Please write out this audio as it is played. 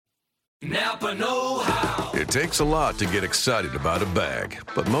Napa know-how. It takes a lot to get excited about a bag,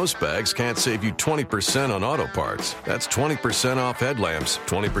 but most bags can't save you 20% on auto parts. That's 20% off headlamps,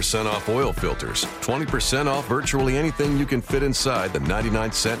 20% off oil filters, 20% off virtually anything you can fit inside the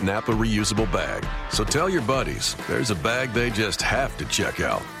 99-cent Napa reusable bag. So tell your buddies, there's a bag they just have to check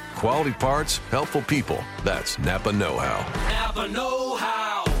out. Quality parts, helpful people. That's Napa know-how. Napa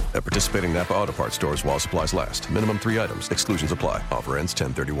know-how. At participating Napa Auto Parts stores while supplies last. Minimum 3 items. Exclusions apply. Offer ends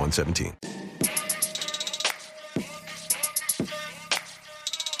 10/31/17.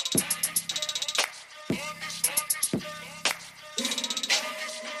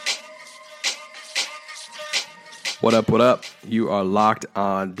 What up, what up? You are locked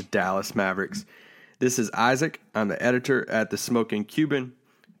on the Dallas Mavericks. This is Isaac. I'm the editor at the Smoking Cuban.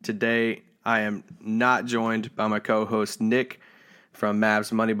 Today, I am not joined by my co-host, Nick, from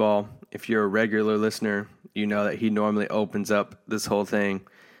Mavs Moneyball. If you're a regular listener, you know that he normally opens up this whole thing.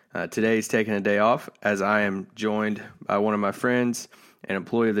 Today he's taking a day off as I am joined by one of my friends, an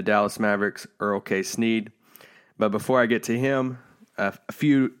employee of the Dallas Mavericks, Earl K. Sneed. But before I get to him, a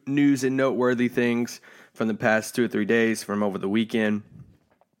few news and noteworthy things from the past 2 or 3 days from over the weekend.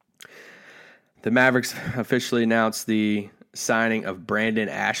 The Mavericks officially announced the signing of Brandon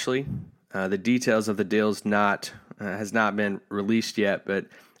Ashley. The details of the deal has not been released yet, but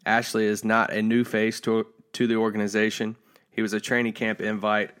Ashley is not a new face to the organization. He was a training camp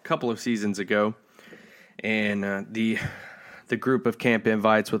invite a couple of seasons ago, and the group of camp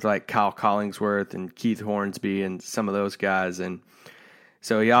invites with like Kyle Collingsworth and Keith Hornsby and some of those guys, and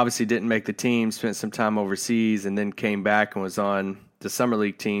so he obviously didn't make the team, spent some time overseas, and then came back and was on the Summer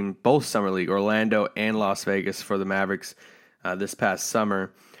League team, both Summer League, Orlando and Las Vegas for the Mavericks this past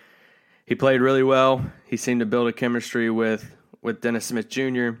summer. He played really well. He seemed to build a chemistry with Dennis Smith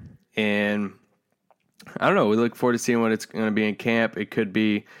Jr., and I don't know, we look forward to seeing what it's going to be in camp. It could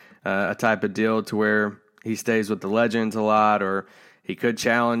be a type of deal to where he stays with the Legends a lot, or he could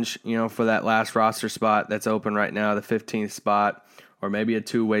challenge, for that last roster spot that's open right now, the 15th spot, or maybe a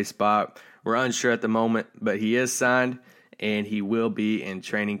two-way spot. We're unsure at the moment, but he is signed, and he will be in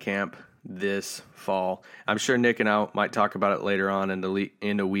training camp this fall. I'm sure Nick and I might talk about it later on in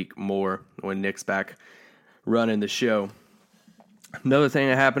the week more when Nick's back running the show. Another thing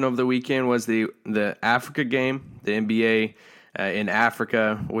that happened over the weekend was the Africa game, the NBA in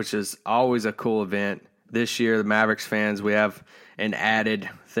Africa, which is always a cool event. This year, the Mavericks fans, we have an added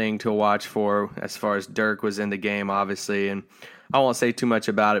thing to watch for as far as Dirk was in the game, obviously, and I won't say too much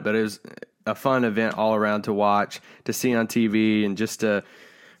about it, but it was a fun event all around to watch, to see on TV, and just to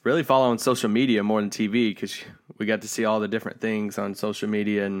really follow on social media more than TV, because we got to see all the different things on social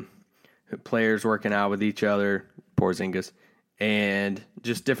media and players working out with each other, Porzingis, and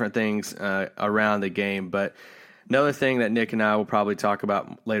just different things around the game. But another thing that Nick and I will probably talk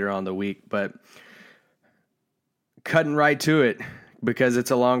about later on the week, but cutting right to it because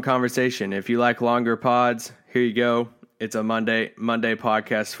it's a long conversation. If you like longer pods, here you go. It's a Monday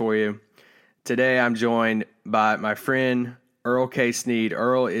podcast for you. Today I'm joined by my friend Earl K. Sneed.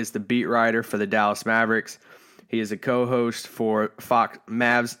 Earl is the beat writer for the Dallas Mavericks. He is a co-host for Fox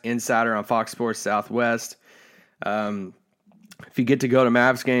Mavs Insider on Fox Sports Southwest. If you get to go to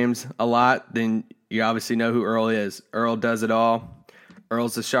Mavs games a lot, then you obviously know who Earl is. Earl does it all.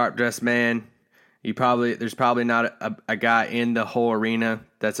 Earl's a sharp-dressed man. There's probably not a guy in the whole arena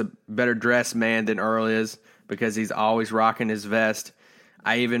that's a better dressed man than Earl is, because he's always rocking his vest.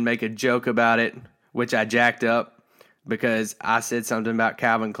 I even make a joke about it, which I jacked up because I said something about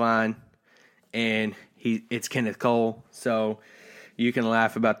Calvin Klein, and it's Kenneth Cole, so you can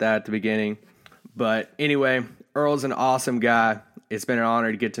laugh about that at the beginning. But anyway, Earl's an awesome guy. It's been an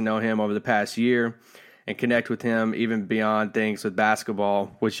honor to get to know him over the past year and connect with him even beyond things with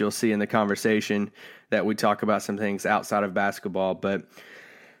basketball, which you'll see in the conversation that we talk about some things outside of basketball. But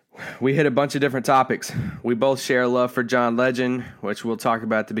we hit a bunch of different topics. We both share a love for John Legend, which we'll talk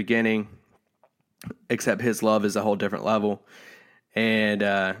about at the beginning, except his love is a whole different level. And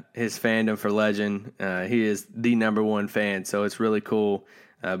his fandom for Legend, he is the number one fan, so it's really cool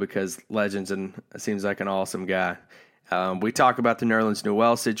because Legend's seems like an awesome guy. We talk about the Nerlens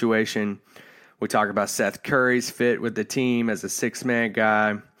Noel situation. We talk about Seth Curry's fit with the team as a six-man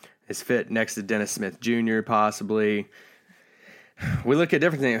guy, his fit next to Dennis Smith Jr. possibly. We look at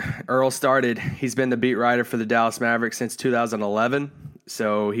different things. Earl he's been the beat writer for the Dallas Mavericks since 2011.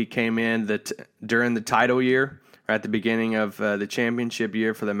 So he came in during the title year, right at the beginning of the championship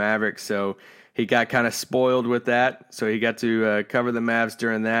year for the Mavericks. So he got kind of spoiled with that. So he got to cover the Mavs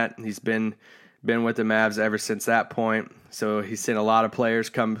during that. He's been with the Mavs ever since that point. So he's seen a lot of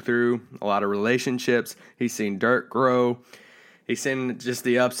players come through, a lot of relationships. He's seen Dirk grow. he's seen just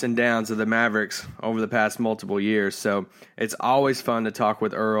the ups and downs of the Mavericks over the past multiple years. So it's always fun to talk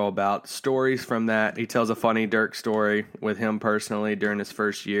with Earl about stories from that. He tells a funny Dirk story with him personally during his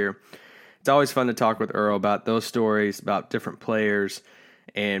first year. It's always fun to talk with Earl about those stories, about different players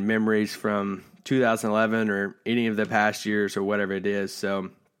and memories from 2011 or any of the past years or whatever it is. So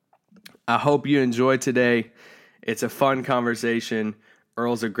I hope you enjoyed today. It's a fun conversation.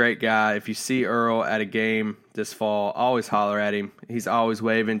 Earl's a great guy. If you see Earl at a game this fall, always holler at him. He's always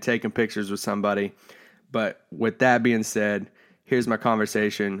waving, taking pictures with somebody. But with that being said, here's my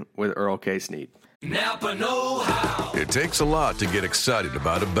conversation with Earl K. Snead. Napa know-how. It takes a lot to get excited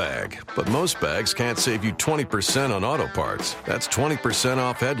about a bag, but most bags can't save you 20% on auto parts. That's 20%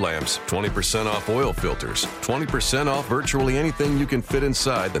 off headlamps, 20% off oil filters, 20% off virtually anything you can fit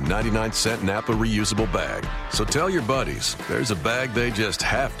inside the 99-cent Napa reusable bag. So tell your buddies, there's a bag they just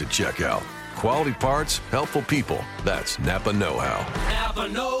have to check out. Quality parts, helpful people. That's Napa know-how. Napa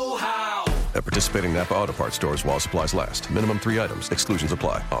know-how. At participating Napa Auto Parts stores while supplies last. Minimum 3 items. Exclusions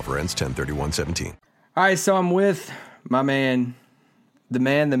apply. Offer ends 10/31/17. All right, so I'm with my man, the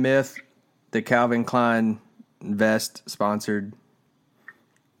myth, the Calvin Klein vest sponsored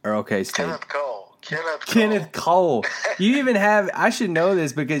Earl K. Snead. Kenneth Cole. You even have, I should know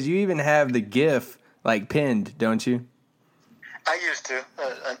this because you even have the GIF like pinned, don't you? I used to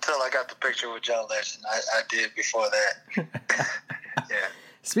until I got the picture with John Legend. I did before that. Yeah.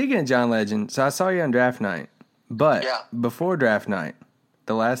 Speaking of John Legend, so I saw you on draft night, but Yeah. before draft night,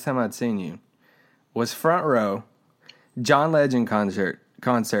 the last time I'd seen you was front row, John Legend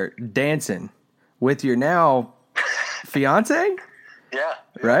concert, dancing with your now fiance, Yeah.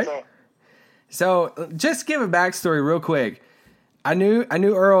 right? So, So just give a backstory real quick. I knew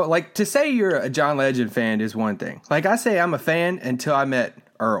Earl. Like, to say you're a John Legend fan is one thing. Like, I say I'm a fan until I met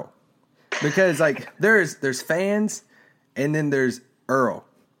Earl, because like there's fans and then there's Earl.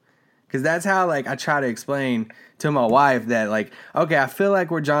 Because that's how, like, I try to explain to my wife that, like, okay, I feel like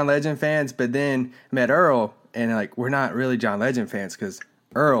we're John Legend fans, but then I met Earl, and, like, we're not really John Legend fans because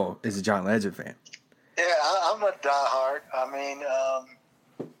Earl is a John Legend fan. yeah, I'm a diehard. I mean,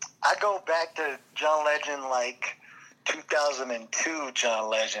 I go back to John Legend, like 2002 John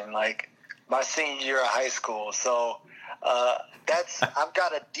Legend, like my senior year of high school. So I've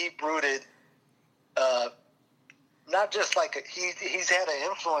got a deep-rooted not just like he's had an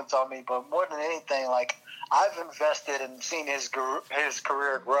influence on me, but more than anything, like I've invested and seen his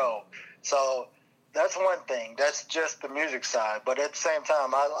career grow. So that's one thing. That's just the music side. But at the same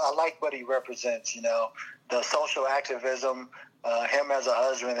time, I like what he represents. You know, the social activism, him as a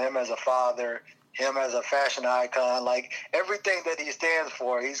husband, him as a father, him as a fashion icon, like everything that he stands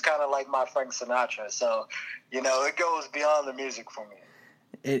for. He's kind of like my Frank Sinatra. So, you know, it goes beyond the music for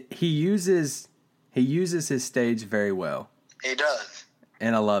me. He uses his stage very well. He does.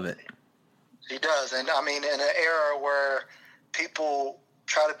 And I love it. He does. And, I mean, in an era where people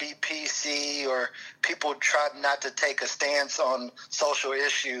try to be PC or people try not to take a stance on social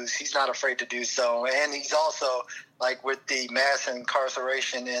issues, he's not afraid to do so. And he's also, like, with the mass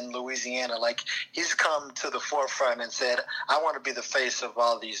incarceration in Louisiana, like, he's come to the forefront and said, I want to be the face of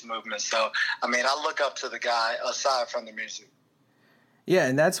all these movements. So, I mean, I look up to the guy aside from the music. Yeah,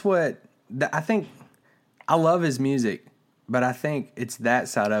 and that's what I think. I love his music, but I think it's that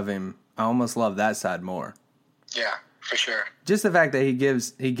side of him. I almost love that side more. Yeah, for sure. Just the fact that he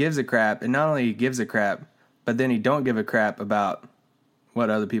gives a crap, and not only he gives a crap, but then he don't give a crap about what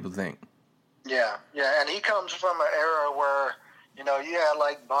other people think. Yeah, and he comes from an era where, you know, you had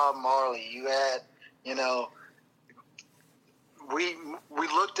like Bob Marley, you had, you know, we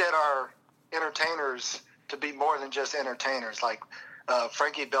looked at our entertainers to be more than just entertainers, like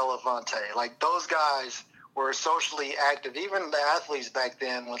Frankie Belafonte. Like, those guys were socially active. Even the athletes back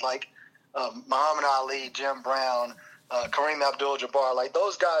then with, like, Muhammad Ali, Jim Brown, Kareem Abdul-Jabbar, like,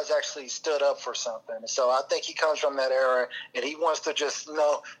 those guys actually stood up for something. So I think he comes from that era, and he wants to just,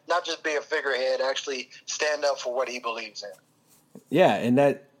 not just be a figurehead, actually stand up for what he believes in. Yeah, and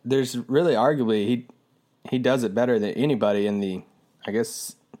that there's really arguably he does it better than anybody in the, I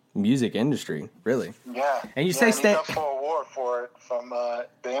guess, music industry, really. Yeah. And you he's up for an award for it from the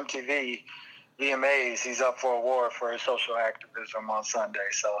MTV VMAs. He's up for an award for his social activism on Sunday.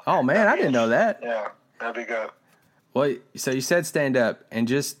 So. Oh man, I didn't know that. Yeah, that'd be good. Well, so you said stand up, and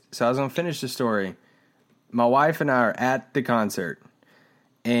so I was gonna finish the story. My wife and I are at the concert,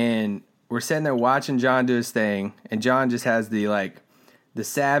 and we're sitting there watching John do his thing, and John just has the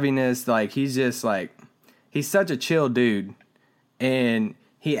savviness, like he's such a chill dude, and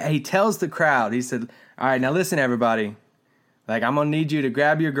he tells the crowd, he said, "All right, now listen, everybody. Like, I'm gonna need you to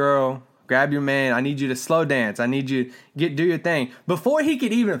grab your girl grab your man. I need you to slow dance. I need you to do your thing. Before he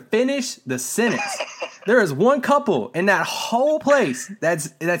could even finish the sentence, there is one couple in that whole place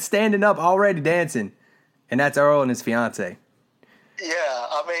that's standing up already dancing, and that's Earl and his fiance. Yeah,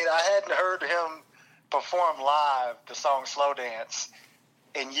 I mean, I hadn't heard him perform live the song Slow Dance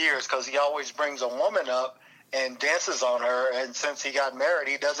in years because he always brings a woman up and dances on her, and since he got married,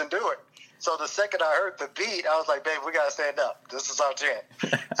 he doesn't do it. So the second I heard the beat, I was like, babe, we got to stand up. This is our chant.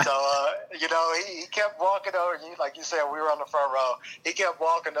 So, he kept walking over. Like you said, we were on the front row. He kept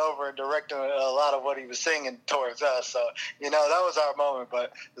walking over and directing a lot of what he was singing towards us. So, that was our moment.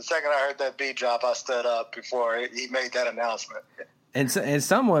 But the second I heard that beat drop, I stood up before he made that announcement. And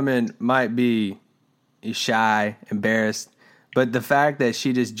some women might be shy, embarrassed, but the fact that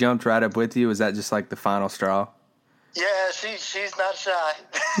she just jumped right up with you, is that just like the final straw? Yeah, she's not shy.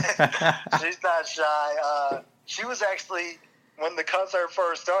 She's not shy. She was actually, when the concert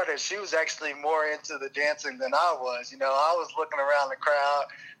first started, she was actually more into the dancing than I was. I was looking around the crowd.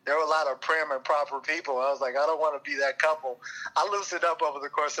 There were a lot of prim and proper people. I was like, I don't want to be that couple. I loosened up over the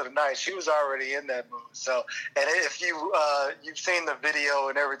course of the night. She was already in that mood. So, and if you've seen the video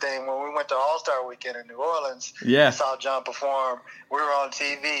and everything, when we went to All-Star Weekend in New Orleans, yeah, saw John perform. We were on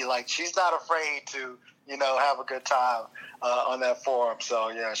TV. Like, she's not afraid to, have a good time on that forum. So,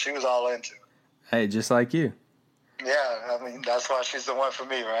 yeah, she was all into it. Hey, just like you. Yeah, I mean, that's why she's the one for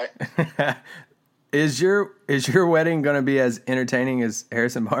me, right? Is your wedding going to be as entertaining as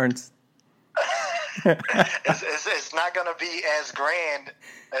Harrison Barnes? It's not going to be as grand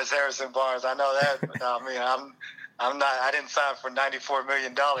as Harrison Barnes. I know that. I mean, I'm not. I didn't sign for $94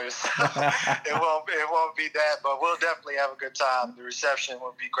 million. It won't be that, but we'll definitely have a good time. The reception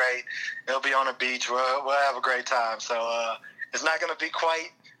will be great. It'll be on the beach. We'll have a great time. So it's not going to be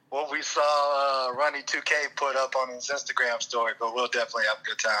quite what we saw Ronnie 2K put up on his Instagram story, but we'll definitely have a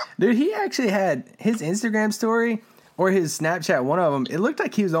good time. Dude, he actually had his Instagram story or his Snapchat, one of them, it looked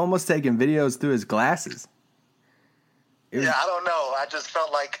like he was almost taking videos through his glasses. Yeah, I don't know. I just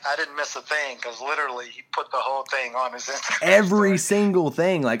felt like I didn't miss a thing because literally he put the whole thing on his Instagram every story. Single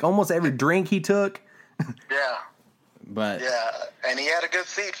thing, like almost every drink he took. Yeah. But yeah, and he had a good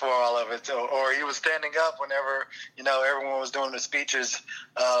seat for all of it, or he was standing up whenever everyone was doing the speeches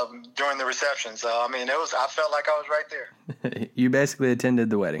during the reception. So I mean, I felt like I was right there. You basically attended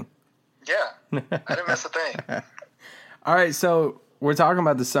the wedding. Yeah, I didn't miss a thing. All right, so we're talking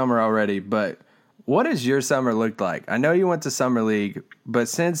about the summer already, but what has your summer looked like? I know you went to Summer League, but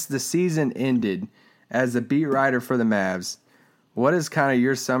since the season ended, as a beat writer for the Mavs, what has kind of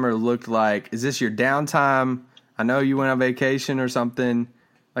your summer looked like? Is this your downtime? I know you went on vacation or something.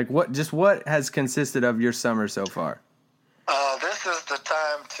 Like what has consisted of your summer so far? This is the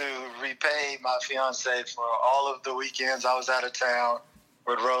time to repay my fiance for all of the weekends I was out of town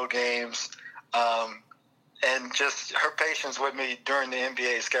with road games, and just her patience with me during the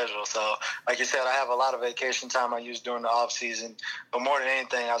NBA schedule. So, like you said, I have a lot of vacation time I use during the off season, but more than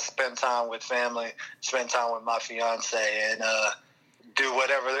anything, I spend time with family, spend time with my fiance, and do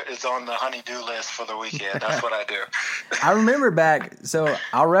whatever is on the honey-do list for the weekend. That's what I do. I remember back, so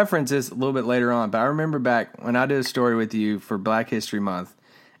I'll reference this a little bit later on, but I remember back when I did a story with you for Black History Month,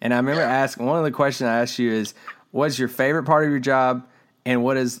 and I remember asking, one of the questions I asked you is, what's your favorite part of your job, and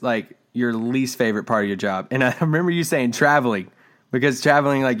what is, like, your least favorite part of your job? And I remember you saying traveling, because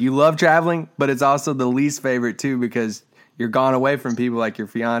traveling, like, you love traveling, but it's also the least favorite, too, because you're gone away from people like your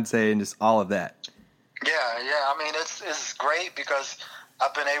fiance and just all of that. Yeah. I mean, it's great because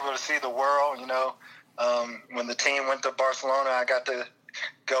I've been able to see the world. When the team went to Barcelona, I got to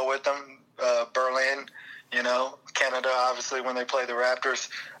go with them. Berlin, Canada, obviously, when they played the Raptors.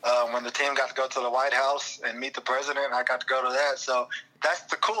 When the team got to go to the White House and meet the president, I got to go to that. So that's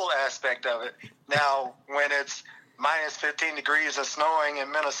the cool aspect of it. Now, when it's minus 15 degrees and snowing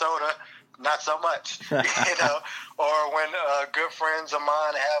in Minnesota, not so much, or when good friends of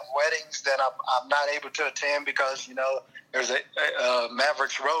mine have weddings that I'm not able to attend because, there's a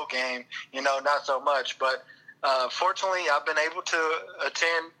Mavericks road game, not so much. But fortunately, I've been able to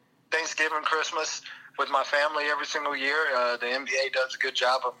attend Thanksgiving, Christmas with my family every single year. The NBA does a good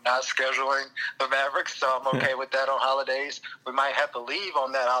job of not scheduling the Mavericks, so I'm okay with that on holidays. We might have to leave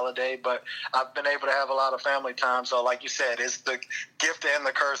on that holiday, but I've been able to have a lot of family time. So like you said, it's the gift and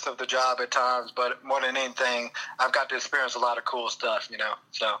the curse of the job at times, but more than anything, I've got to experience a lot of cool stuff,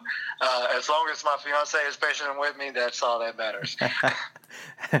 So as long as my fiance is patient with me, that's all that matters.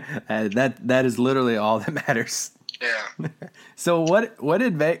 That is literally all that matters. Yeah. So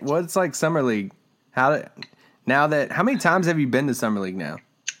what's like Summer League? How many times have you been to Summer League now?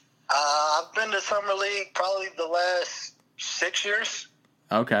 I've been to Summer League probably the last 6 years.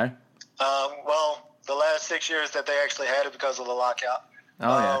 Okay. Well, the last 6 years that they actually had it because of the lockout.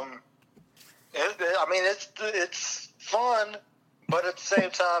 Oh, It's fun, but at the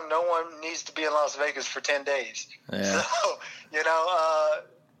same time, no one needs to be in Las Vegas for 10 days. Yeah. So,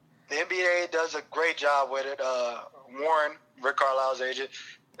 the NBA does a great job with it. Warren, Rick Carlisle's agent,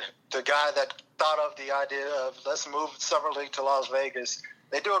 the guy that thought of the idea of let's move Summer League to Las Vegas,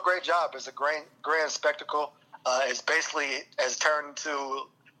 they do a great job. It's a grand spectacle. It's basically has turned into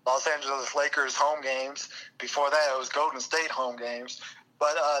Los Angeles Lakers home games. Before that, it was Golden State home games.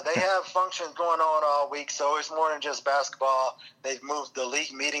 But they have functions going on all week, so it's more than just basketball. They've moved the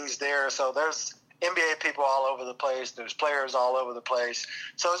league meetings there, so there's NBA people all over the place. There's players all over the place.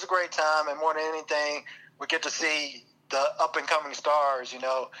 So it's a great time, and more than anything, we get to see the up-and-coming stars,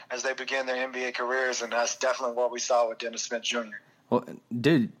 as they begin their NBA careers, and that's definitely what we saw with Dennis Smith Jr. Well,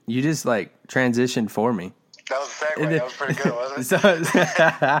 dude, you just, transitioned for me. That was a segue. That was pretty good, wasn't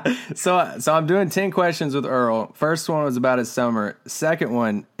it? So I'm doing 10 questions with Earl. First one was about his summer. Second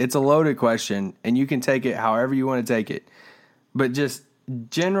one, it's a loaded question, and you can take it however you want to take it. But just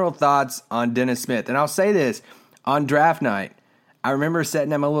general thoughts on Dennis Smith. And I'll say this, on draft night, I remember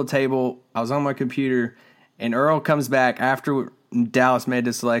sitting at my little table. I was on my computer, and Earl comes back after Dallas made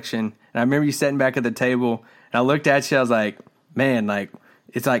the selection. And I remember you sitting back at the table, and I looked at you. I was like, man,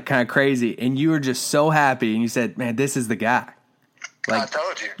 it's kind of crazy. And you were just so happy. And you said, man, this is the guy. I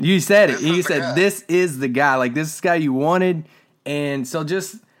told you. You said it. You said, this is the guy. This is the guy you wanted. And so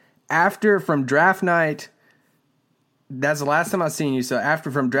just from draft night, that's the last time I've seen you. So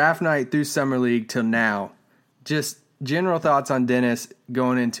from draft night through Summer League till now, just general thoughts on Dennis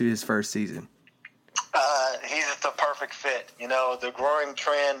going into his first season. He's the perfect fit. The growing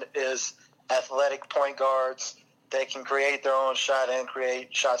trend is athletic point guards. They can create their own shot and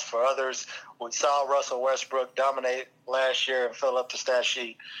create shots for others. We saw Russell Westbrook dominate last year and fill up the stat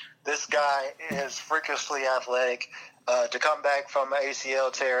sheet. This guy is freakishly athletic. To come back from an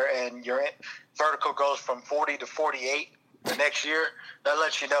ACL tear and your vertical goes from 40 to 48 the next year, that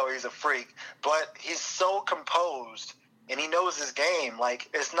lets you know he's a freak. But he's so composed, and he knows his game.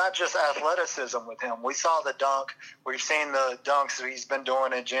 It's not just athleticism with him. We saw the dunk. We've seen the dunks he's been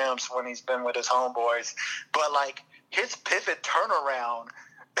doing in gyms when he's been with his homeboys. But, his pivot turnaround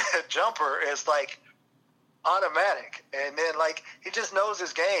jumper is, automatic. And then, he just knows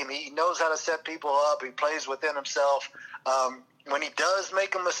his game. He knows how to set people up. He plays within himself. When he does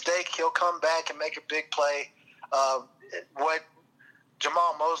make a mistake, he'll come back and make a big play. What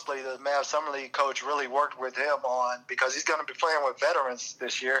Jamal Mosley, the Mavs Summer League coach, really worked with him on, because he's going to be playing with veterans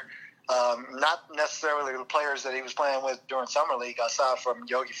this year. Not necessarily the players that he was playing with during Summer League, aside from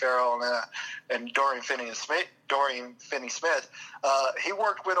Yogi Ferrell and Dorian Finney-Smith. He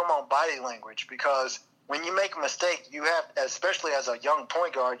worked with him on body language, because when you make a mistake, you have, especially as a young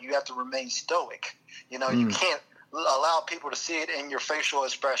point guard, you have to remain stoic. You can't allow people to see it in your facial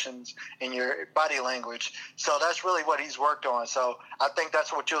expressions, in your body language. So that's really what he's worked on. So I think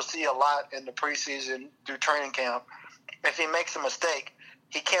that's what you'll see a lot in the preseason through training camp. If he makes a mistake,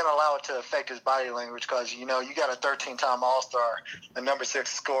 he can't allow it to affect his body language, because, you got a 13-time All-Star, the number 6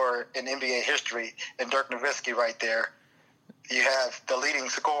 scorer in NBA history, and Dirk Nowitzki right there. You have the leading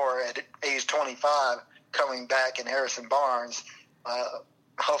scorer at age 25 coming back in Harrison Barnes.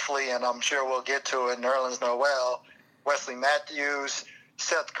 Hopefully, and I'm sure we'll get to it, Nerlens Noel, Wesley Matthews,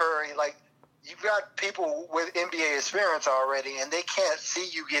 Seth Curry. You've got people with NBA experience already, and they can't see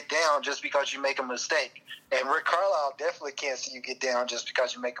you get down just because you make a mistake. And Rick Carlisle definitely can't see you get down just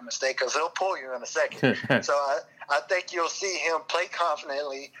because you make a mistake, because he'll pull you in a second. So I think you'll see him play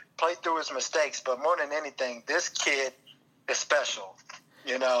confidently, play through his mistakes. But more than anything, this kid is special.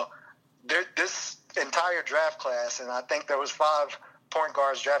 This entire draft class, and I think there was 5 point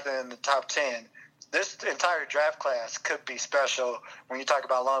guards drafted in the top 10. This entire draft class could be special when you talk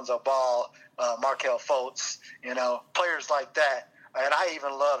about Lonzo Ball, Markelle Fultz, players like that. And I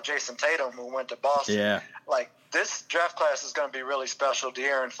even love Jason Tatum, who went to Boston. Yeah. This draft class is going to be really special.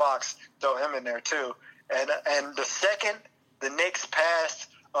 De'Aaron Fox, throw him in there too. And the second the Knicks passed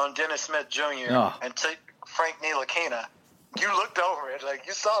on Dennis Smith Jr. And took Frank Ntilikina, you looked over it.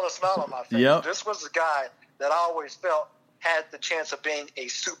 You saw the smile on my face. Yep. This was a guy that I always felt had the chance of being a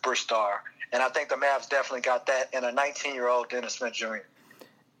superstar. And I think the Mavs definitely got that in a 19-year-old Dennis Smith Jr.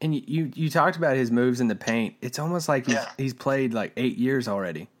 And you talked about his moves in the paint. It's almost like he's played 8 years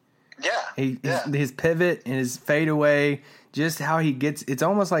already. Yeah. His pivot and his fadeaway, just how he gets, it's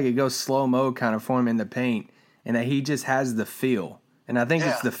almost like it goes slow-mo kind of for him in the paint, and that he just has the feel. And I think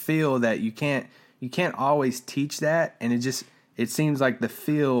it's the feel that you can't always teach that, and it seems like the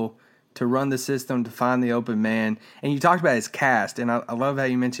feel to run the system, to find the open man. And you talked about his cast, and I love how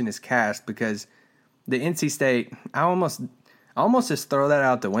you mentioned his cast because the NC State, I almost just throw that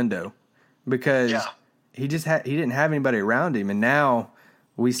out the window because he didn't have anybody around him, and now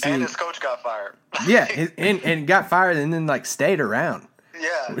we see and his coach got fired. Yeah, and got fired and then like stayed around.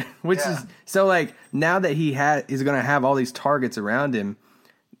 Yeah, which is so like now that is going to have all these targets around him,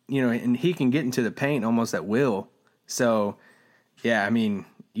 you know, and he can get into the paint almost at will. So yeah, I mean,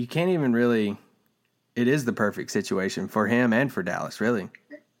 you can't even really. It is the perfect situation for him and for Dallas, really.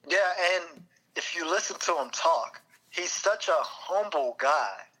 Yeah, and if you listen to him talk, he's such a humble guy,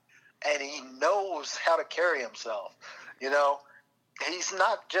 and he knows how to carry himself. You know, he's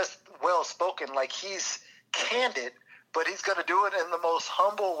not just well-spoken, like he's candid, but he's going to do it in the most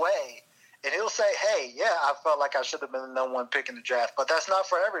humble way. And he'll say, hey, yeah, I felt like I should have been the number one pick in the draft, but that's not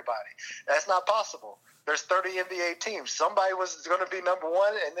for everybody. That's not possible. There's 30 NBA teams. Somebody was going to be number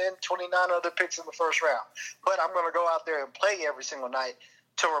one and then 29 other picks in the first round. But I'm going to go out there and play every single night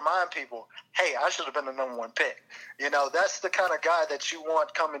to remind people, hey, I should have been the number one pick. You know, that's the kind of guy that you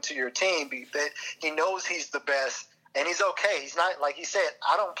want coming to your team. He knows he's the best, and he's okay. He's not, like he said,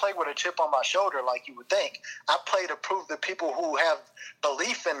 I don't play with a chip on my shoulder like you would think. I play to prove the people who have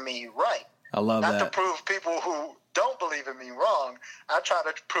belief in me right. I love that. Not to prove people who don't believe in me wrong. I try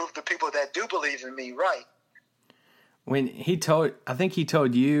to prove the people that do believe in me right. When I think he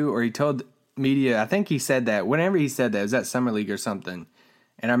told you or he told media, I think he said that. Whenever he said that, it was at Summer League or something.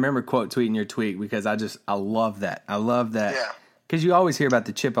 And I remember quote tweeting your tweet because I love that. I love that. Yeah. Because you always hear about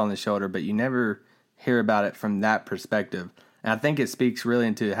the chip on the shoulder, but you never hear about it from that perspective. And I think it speaks really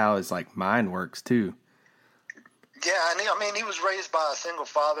into how his like mind works too. Yeah, and he was raised by a single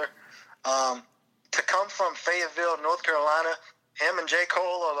father. To come from Fayetteville, North Carolina, him and J.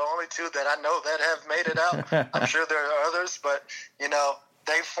 Cole are the only two that I know that have made it out. I'm sure there are others, but, you know,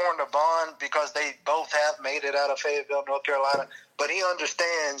 they formed a bond because they both have made it out of Fayetteville, North Carolina. But he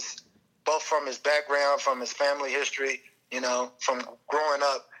understands both from his background, from his family history, you know, from growing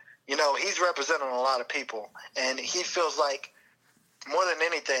up. You know, he's representing a lot of people, and he feels like more than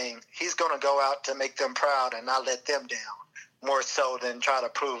anything, he's going to go out to make them proud and not let them down, more so than try to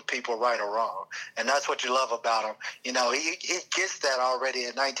prove people right or wrong. And that's what you love about him. You know, he gets that already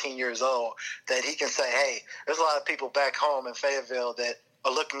at 19 years old, that he can say, hey, there's a lot of people back home in Fayetteville that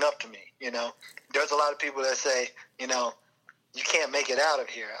are looking up to me, you know. There's a lot of people that say, you know, you can't make it out of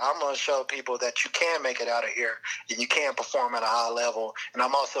here. I'm going to show people that you can make it out of here and you can perform at a high level. And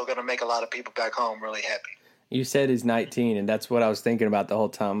I'm also going to make a lot of people back home really happy. You said he's 19, and that's what I was thinking about the whole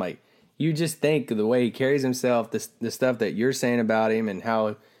time. Like, you just think the way he carries himself, the stuff that you're saying about him and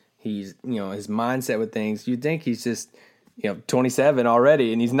how he's, you know, his mindset with things, you think he's just, you know, 27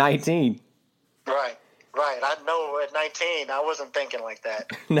 already and he's 19. Right. I know at 19, I wasn't thinking like that.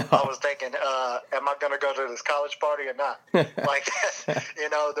 No. I was thinking, am I going to go to this college party or not? Like, you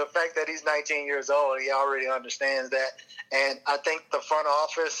know, the fact that he's 19 years old, he already understands that. And I think the front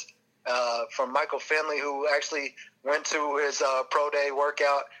office, from Michael Finley, who actually went to his pro day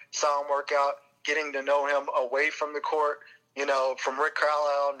workout, saw him work out, getting to know him away from the court, you know, from Rick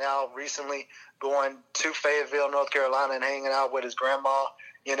Carlisle now recently going to Fayetteville, North Carolina, and hanging out with his grandma,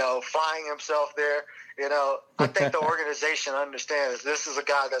 you know, flying himself there. You know, I think the organization understands this is a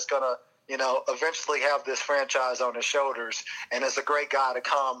guy that's going to, you know, eventually have this franchise on his shoulders, and it's a great guy to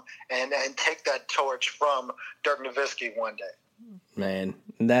come and take that torch from Dirk Nowitzki one day. Man,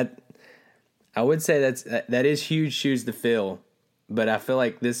 I would say that is huge shoes to fill, but I feel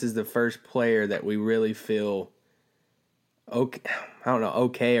like this is the first player that we really feel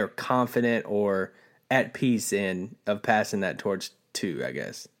okay or confident or at peace in of passing that torch to, I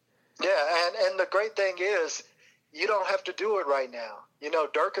guess. Yeah, and the great thing is you don't have to do it right now. You know,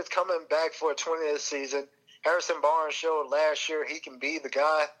 Dirk is coming back for a 20th season. Harrison Barnes showed last year he can be the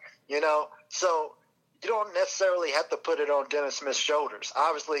guy, you know. So you don't necessarily have to put it on Dennis Smith's shoulders.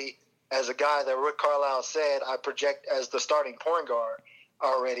 Obviously, as a guy that Rick Carlisle said, I project as the starting point guard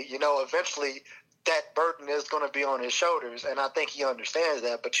already. You know, eventually that burden is going to be on his shoulders, and I think he understands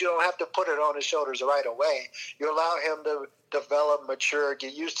that. But you don't have to put it on his shoulders right away. You allow him to develop, mature,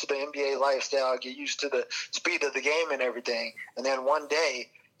 get used to the NBA lifestyle, get used to the speed of the game and everything. And then one day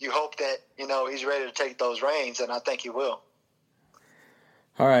you hope that, you know, he's ready to take those reins, and I think he will.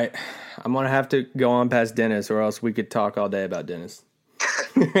 All right. I'm going to have to go on past Dennis, or else we could talk all day about Dennis.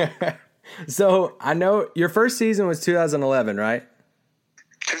 So I know your first season was 2011, right?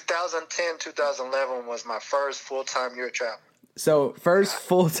 2010, 2011 was my first full-time year travel. So first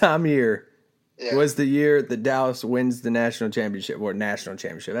full-time year was the year that Dallas wins the national championship, or national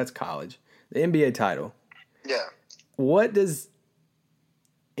championship. That's college. The NBA title. Yeah. What does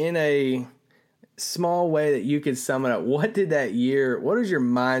in a small way that you could sum it up, what was your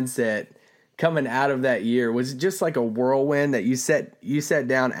mindset coming out of that year? Was it just like a whirlwind that you sat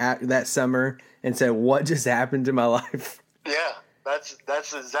down at that summer and said, what just happened to my life? Yeah,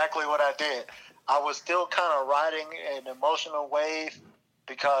 that's exactly what I did. I was still kind of riding an emotional wave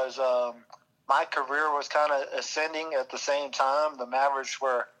because my career was kind of ascending at the same time. The Mavericks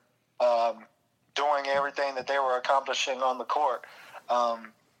were doing everything that they were accomplishing on the court.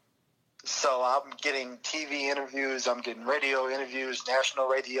 So I'm getting TV interviews, I'm getting radio interviews, national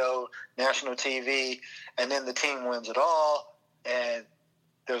radio, national TV, and then the team wins it all, and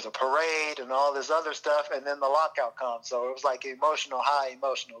there's a parade and all this other stuff, and then the lockout comes. So it was like emotional high,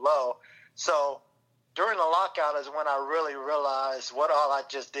 emotional low. So during the lockout is when I really realized what all I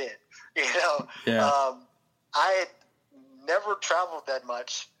just did. I had never traveled that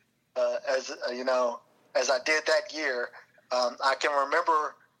much as I did that year. I can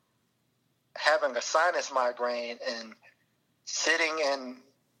remember having a sinus migraine and sitting in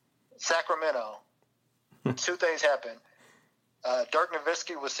Sacramento. Two things happened. Dirk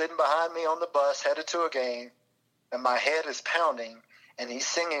Nowitzki was sitting behind me on the bus headed to a game, and my head is pounding, and he's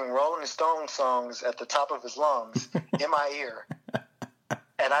singing Rolling Stone songs at the top of his lungs in my ear.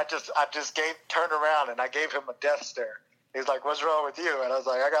 And I just turned around and I gave him a death stare. He's like, "What's wrong with you?" And I was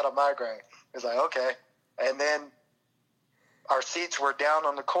like, "I got a migraine." He's like, "Okay." And then our seats were down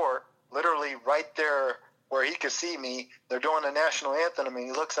on the court, literally right there where he could see me. They're doing the national anthem, and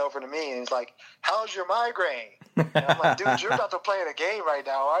he looks over to me and he's like, "How's your migraine?" And I'm like, "Dude, you're about to play in a game right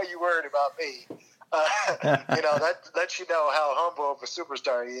now. Why are you worried about me?" That lets you know how humble of a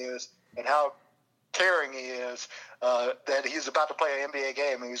superstar he is and how caring he is, that he's about to play an NBA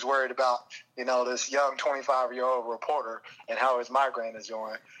game and he's worried about, this young 25-year-old reporter and how his migraine is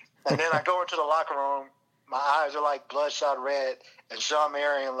going. And then I go into the locker room. My eyes are like bloodshot red, and Sean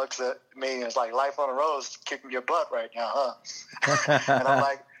Marion looks at me and is like, "Life on the road is kicking your butt right now, huh?" And I'm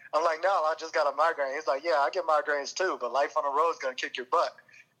like, "No, I just got a migraine." He's like, "Yeah, I get migraines too, but life on the road is gonna kick your butt."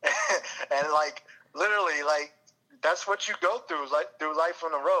 And literally, that's what you go through, through life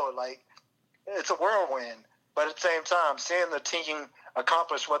on the road. It's a whirlwind, but at the same time, seeing the team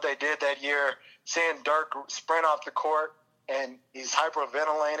accomplish what they did that year, seeing Dirk sprint off the court and he's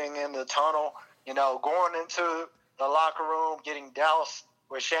hyperventilating in the tunnel. Going into the locker room, getting doused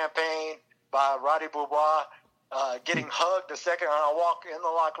with champagne by Roddy Beaubois, getting hugged the second I walk in the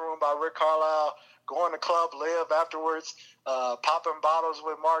locker room by Rick Carlisle, going to Club Live afterwards, popping bottles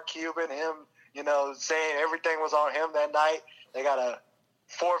with Mark Cuban, him, saying everything was on him that night. They got a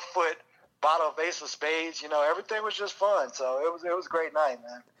 4-foot bottle of Ace of Spades. Everything was just fun. So it was a great night,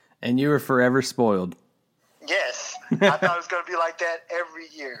 man. And you were forever spoiled. Yes. I thought it was going to be like that every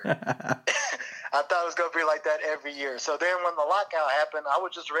year. So then when the lockout happened, I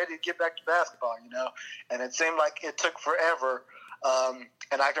was just ready to get back to basketball, and it seemed like it took forever.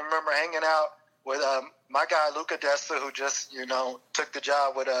 And I can remember hanging out with my guy, Luca Desta, who just, took the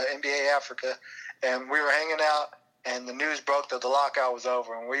job with NBA Africa. And we were hanging out, and the news broke that the lockout was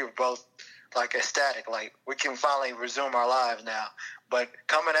over, and we were both ecstatic, we can finally resume our lives now. But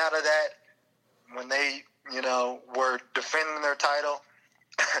coming out of that, when they were defending their title,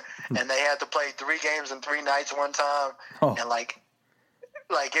 and they had to play 3 games in 3 nights one time, and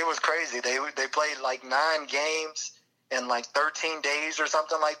it was crazy. They played 9 games in 13 days or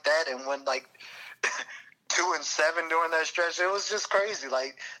something like that, and went 2-7 during that stretch. It was just crazy.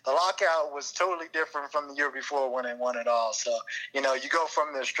 The lockout was totally different from the year before when they won it all. So you go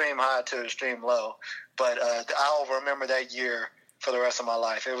from the extreme high to the extreme low. But I'll remember that year for the rest of my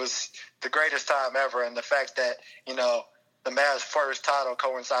life. It was the greatest time ever, and the fact that, the Mavs' first title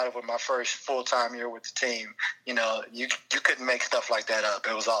coincided with my first full-time year with the team, you couldn't make stuff like that up.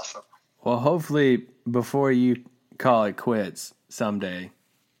 It was awesome. Well, hopefully before you call it quits someday,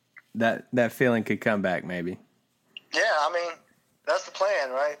 that feeling could come back maybe. Yeah, that's the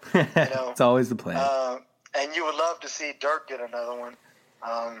plan, right? It's always the plan. And you would love to see Dirk get another one.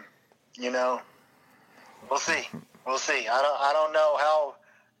 We'll see. I don't know how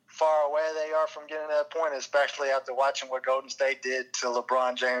far away they are from getting to that point, especially after watching what Golden State did to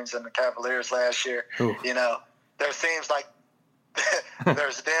LeBron James and the Cavaliers last year. Ooh. There seems like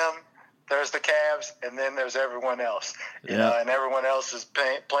there's them, there's the Cavs, and then there's everyone else. And everyone else is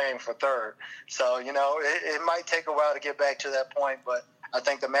playing for third. So, it might take a while to get back to that point, but I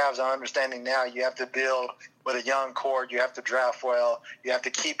think the Mavs are understanding now you have to build with a young core, you have to draft well, you have to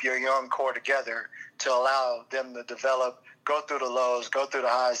keep your young core together to allow them to develop, go through the lows, go through the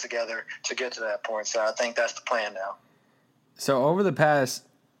highs together to get to that point. So I think that's the plan now. So over the past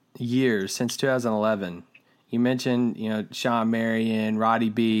years, since 2011, You mentioned, Sean Marion, Roddy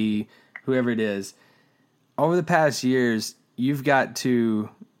B, whoever it is. Over the past years, you've got to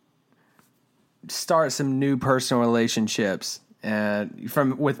start some new personal relationships.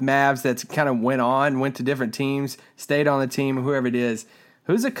 With Mavs that's kind of went to different teams, stayed on the team, whoever it is.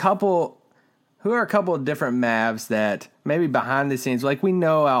 Who are a couple of different Mavs that maybe behind the scenes, like we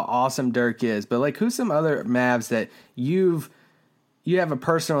know how awesome Dirk is, but like who's some other Mavs that you have a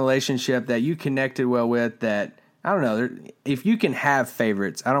personal relationship that you connected well with that, I don't know, if you can have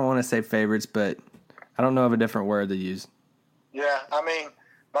favorites. I don't want to say favorites, but I don't know of a different word to use. Yeah, I mean,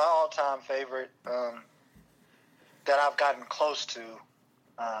 my all-time favorite that I've gotten close to,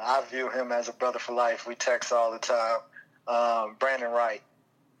 I view him as a brother for life. We text all the time. Brandon Wright,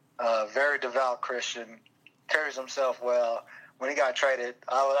 very devout Christian, carries himself well. When he got traded,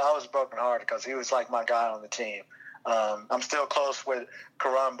 I was brokenhearted because he was like my guy on the team. I'm still close with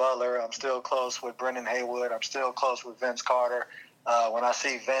Caron Butler. I'm still close with Brendan Haywood. I'm still close with Vince Carter. When I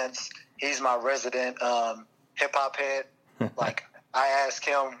see Vince, he's my resident hip-hop head. Like, I ask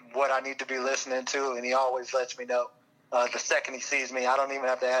him what I need to be listening to, and he always lets me know. The second he sees me, I don't even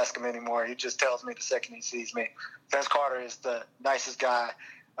have to ask him anymore. He just tells me the second he sees me. Vince Carter is the nicest guy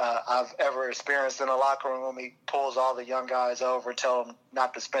I've ever experienced in a locker room. He pulls all the young guys over, tell them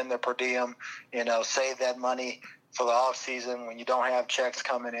not to spend their per diem, save that money for the off season when you don't have checks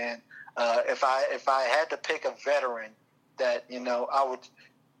coming in. If I had to pick a veteran that, I would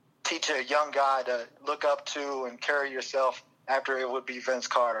teach a young guy to look up to and carry yourself after, it would be Vince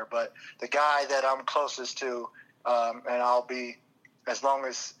Carter. But the guy that I'm closest to, and I'll be, as long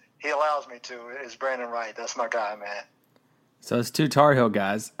as he allows me to, is Brandon Wright. That's my guy, man. So it's two Tar Heel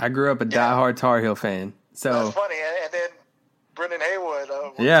guys. I grew up a diehard Tar Heel fan. So that's funny. And then Brendan Haywood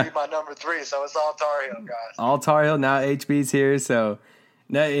would be my number 3. So it's all Tar Heel guys. All Tar Heel. Now HB's here. So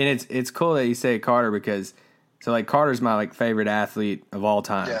no, and it's cool that you say Carter because Carter's my favorite athlete of all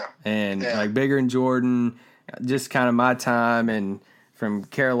time. Yeah. And bigger than Jordan, just kind of my time and from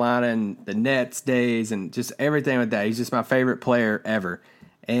Carolina and the Nets days and just everything with that. He's just my favorite player ever.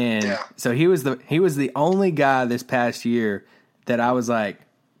 And so he was the only guy this past year that I was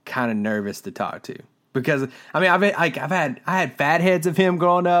kind of nervous to talk to because I had fat heads of him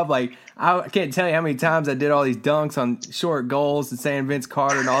growing up. I can't tell you how many times I did all these dunks on short goals and saying Vince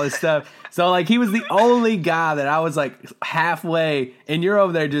Carter and all this stuff. So he was the only guy that I was halfway, and you're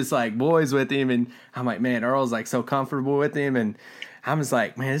over there just boys with him, and I'm man, Earl's so comfortable with him, and I'm just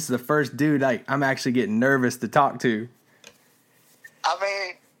man, this is the first dude I'm actually getting nervous to talk to. I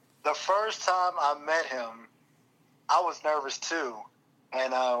mean, the first time I met him, I was nervous too.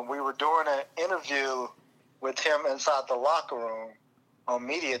 And we were doing an interview with him inside the locker room on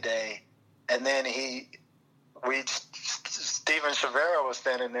Media Day. And then Steven Shavera was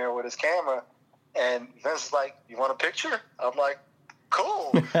standing there with his camera. And Vince was like, "You want a picture?" I'm like, "Cool."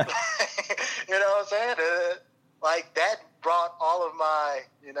 You know what I'm saying? That brought all of my,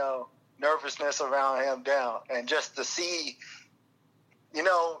 nervousness around him down. And just to see, you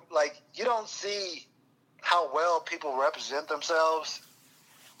don't see how well people represent themselves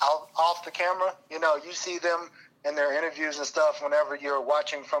off the camera. You see them in their interviews and stuff whenever you're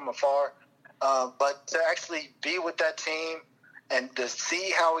watching from afar. But to actually be with that team and to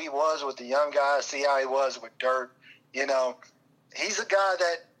see how he was with the young guys, see how he was with Dirk, he's a guy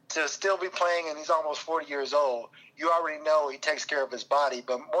that to still be playing, and he's almost 40 years old, you already know he takes care of his body.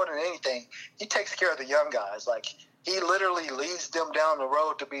 But more than anything, he takes care of the young guys. He literally leads them down the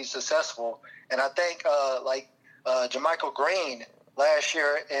road to be successful. And I think Jermichael Green last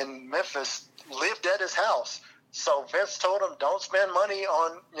year in Memphis lived at his house. So Vince told him, "Don't spend money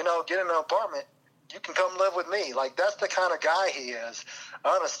on, getting an apartment. You can come live with me." That's the kind of guy he is,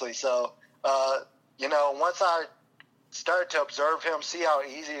 honestly. So, once I started to observe him, see how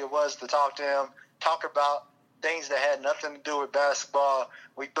easy it was to talk to him, talk about things that had nothing to do with basketball,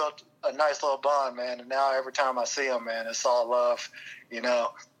 we built a nice little bond, man. And now every time I see him, man, it's all love.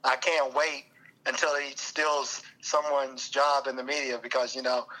 I can't wait until he steals someone's job in the media because,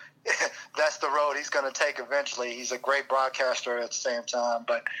 that's the road he's going to take eventually. He's a great broadcaster at the same time,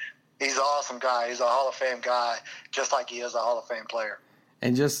 but he's an awesome guy. He's a Hall of Fame guy, just like he is a Hall of Fame player.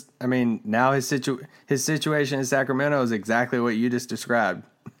 And now his situation in Sacramento is exactly what you just described.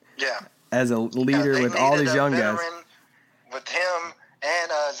 Yeah. As a leader with all these young guys. With him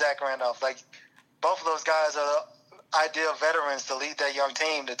and Zach Randolph. Both of those guys are ideal veterans to lead that young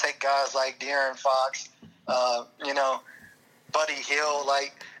team, to take guys like De'Aaron Fox, Buddy Hield.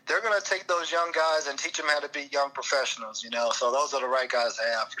 they're going to take those young guys and teach them how to be young professionals, So those are the right guys to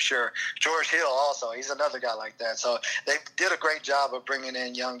have for sure. George Hill also, he's another guy like that. So they did a great job of bringing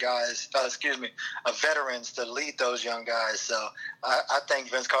in young guys, veterans to lead those young guys. So I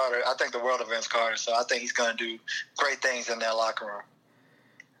think Vince Carter, I think the world of Vince Carter. So I think he's going to do great things in that locker room.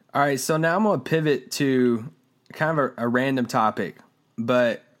 All right, so now I'm going to pivot to kind of a random topic.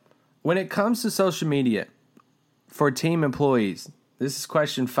 But when it comes to social media for team employees, this is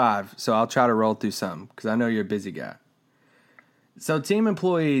question 5, so I'll try to roll through some because I know you're a busy guy. So team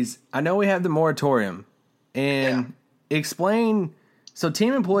employees, I know we have the moratorium. And explain, so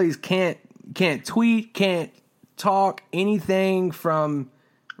team employees can't tweet, can't talk anything from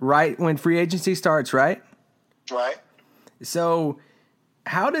right when free agency starts, right? Right. So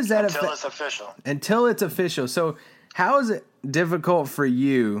how does that Until it's official. Until it's official. So how is it difficult for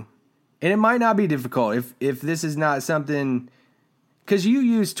you? And it might not be difficult if this is not something, because you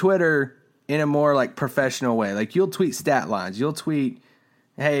use Twitter in a more like professional way. Like you'll tweet stat lines. You'll tweet,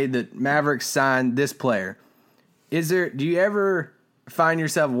 hey, the Mavericks signed this player. Do you ever find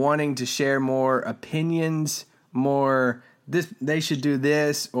yourself wanting to share more opinions, more this they should do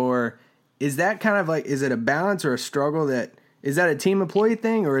this, or is that kind of like, is it a balance or a struggle is that a team employee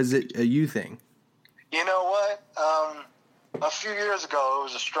thing or is it a you thing? You know what? A few years ago, it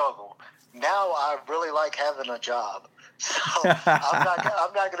was a struggle. Now I really like having a job. So I'm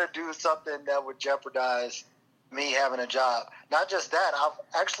not going to do something that would jeopardize me having a job. Not just that,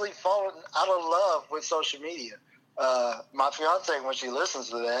 I've actually fallen out of love with social media. My fiance, when she listens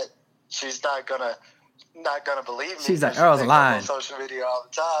to that, she's not gonna believe me. She's like, "Oh, I was lying." On social media all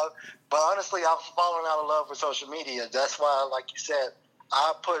the time. But honestly, I've fallen out of love with social media. That's why, like you said,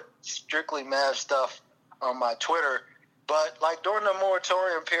 I put strictly Mav stuff on my Twitter. But like during the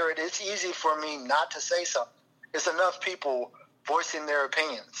moratorium period, it's easy for me not to say something. It's enough people voicing their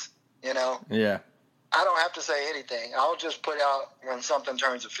opinions, Yeah. I don't have to say anything. I'll just put out when something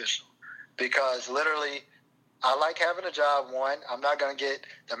turns official. Because literally, I like having a job, one. I'm not going to get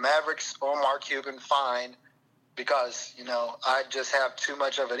the Mavericks or Mark Cuban fined because, I just have too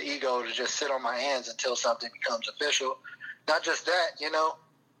much of an ego to just sit on my hands until something becomes official. Not just that,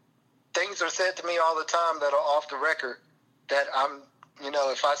 things are said to me all the time that are off the record that I'm,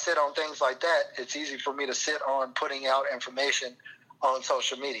 if I sit on things like that, it's easy for me to sit on putting out information on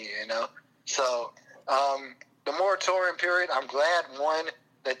social media, So the moratorium period, I'm glad, one,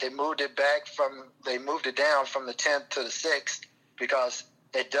 that they moved it down from the 10th to the 6th because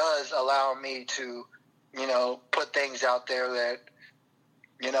it does allow me to, put things out there that,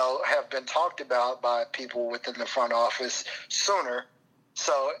 have been talked about by people within the front office sooner.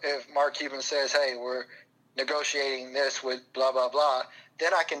 So if Mark Cuban says, hey, we're negotiating this with blah, blah, blah,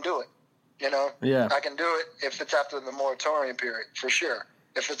 then I can do it. Yeah. I can do it if it's after the moratorium period, for sure,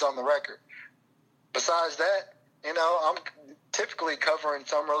 if it's on the record. Besides that, I'm typically covering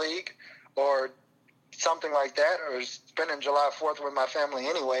Summer League or something like that, or spending July 4th with my family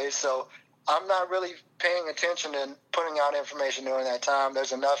anyway. So I'm not really paying attention and putting out information during that time.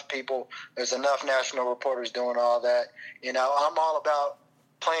 There's enough people, there's enough national reporters doing all that. I'm all about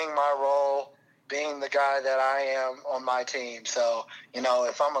playing my role, being the guy that I am on my team. So,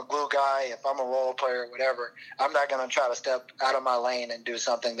 if I'm a glue guy, if I'm a role player, whatever, I'm not going to try to step out of my lane and do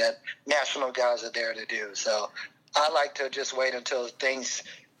something that national guys are there to do. So I like to just wait until things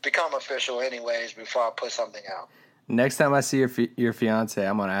become official anyways before I put something out. Next time I see your fiance,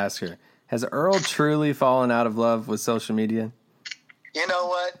 I'm going to ask her, has Earl truly fallen out of love with social media? You know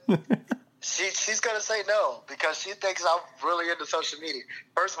what? She's going to say no because she thinks I'm really into social media.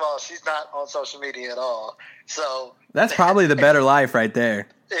 First of all, she's not on social media at all. So that's probably the better life right there.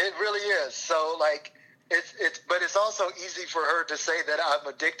 It really is. So but it's also easy for her to say that I'm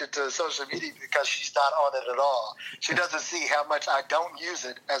addicted to social media because she's not on it at all. She doesn't see how much I don't use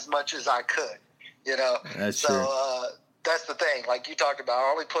it as much as I could. That's so true. That's the thing. Like you talked about,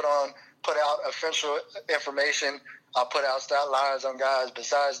 I only put out official information. I'll put out stat lines on guys.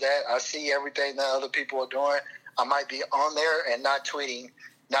 Besides that, I see everything that other people are doing. I might be on there and not tweeting,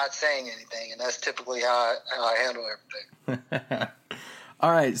 not saying anything, and that's typically how I handle everything.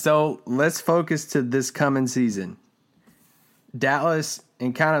 All right, so let's focus to this coming season. Dallas,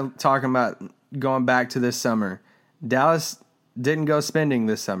 and kind of talking about going back to this summer. Dallas didn't go spending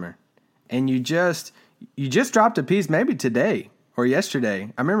this summer, and you just dropped a piece maybe today or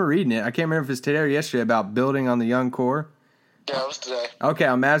yesterday. I remember reading it. I can't remember if it's today or yesterday about building on the young core. Yeah, it was today. Okay,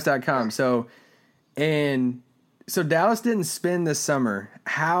 on Mavs.com. So Dallas didn't spend this summer.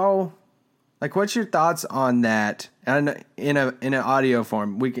 How? Like, what's your thoughts on that? And in an audio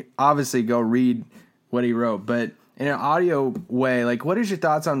form, we can obviously go read what he wrote, but in an audio way, like, what is your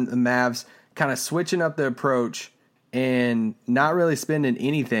thoughts on the Mavs kind of switching up the approach and not really spending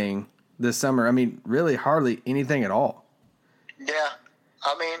anything this summer? I mean, really hardly anything at all. Yeah.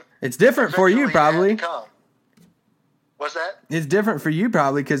 I mean, it's different for you, probably. What's that? It's different for you,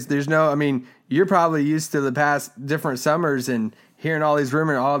 probably, because there's no, I mean, you're probably used to the past different summers and hearing all these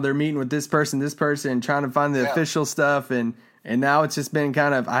rumors, oh, they're meeting with this person, trying to find the official stuff. And now it's just been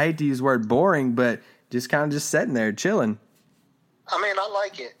kind of, I hate to use the word boring, but just kind of just sitting there chilling. I mean, I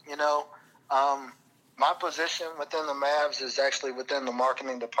like it. You know, my position within the Mavs is actually within the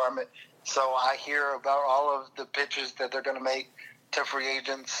marketing department. So I hear about all of the pitches that they're going to make to free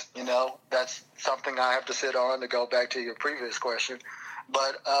agents. You know, that's something I have to sit on to go back to your previous question.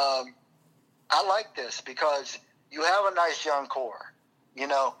 But I like this because you have a nice young core. You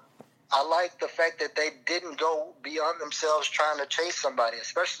know, I like the fact that they didn't go beyond themselves trying to chase somebody,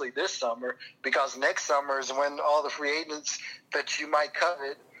 especially this summer, because next summer is when all the free agents that you might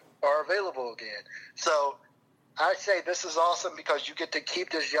covet are available again. So I say this is awesome because you get to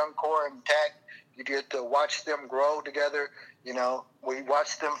keep this young core intact. You get to watch them grow together. You know, we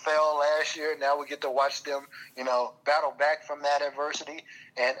watched them fail last year. Now we get to watch them, you know, battle back from that adversity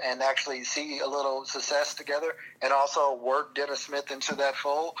and actually see a little success together and also work Dennis Smith into that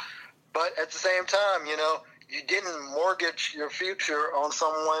fold. But at the same time, you know, you didn't mortgage your future on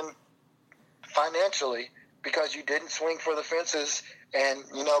someone financially because you didn't swing for the fences and,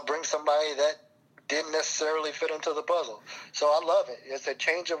 you know, bring somebody that didn't necessarily fit into the puzzle. So I love it. It's a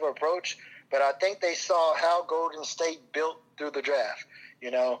change of approach, but I think they saw how Golden State built through the draft.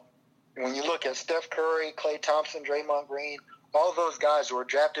 You know, when you look at Steph Curry, Klay Thompson, Draymond Green, all those guys were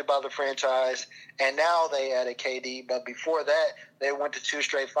drafted by the franchise, and now they added KD. But before that, they went to 2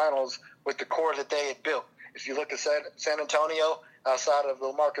 straight finals with the core that they had built. If you look at San Antonio, outside of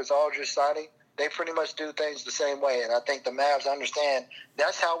LaMarcus Aldridge signing, they pretty much do things the same way. And I think the Mavs understand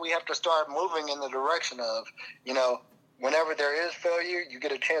that's how we have to start moving in the direction of, you know, whenever there is failure, you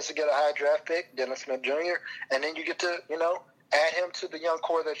get a chance to get a high draft pick, Dennis Smith Jr., and then you get to, you know, add him to the young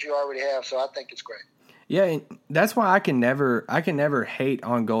core that you already have. So I think it's great. Yeah, and that's why I can never hate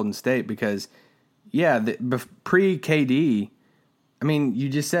on Golden State because, yeah, pre-KD, I mean, you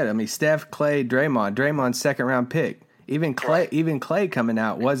just said it. I mean, Steph, Klay, Draymond's second-round pick. Even Klay coming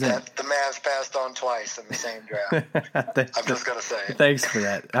out wasn't. The Mavs passed on twice in the same draft. I'm just gonna say it. Thanks for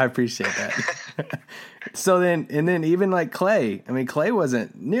that. I appreciate that. So then even like Klay, I mean, Klay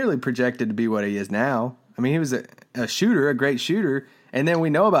wasn't nearly projected to be what he is now. I mean, he was a shooter, a great shooter, and then we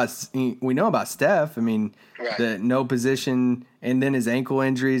know about Steph. I mean, right. The no position, and then his ankle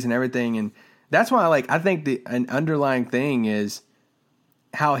injuries and everything, and that's why I think an underlying thing is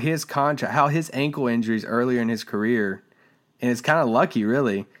how his ankle injuries earlier in his career, and it's kind of lucky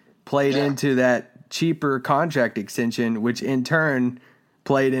really, played into that cheaper contract extension, which in turn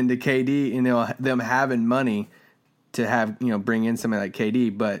played into KD and them having money to have, you know, bring in somebody like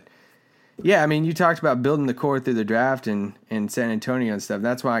KD. But yeah, I mean, you talked about building the core through the draft and San Antonio and stuff.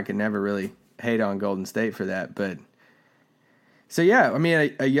 That's why I could never really hate on Golden State for that. But so yeah, I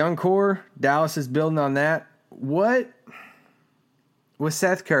mean, a young core, Dallas is building on that. What with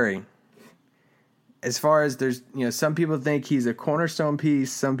Seth Curry, as far as there's, you know, some people think he's a cornerstone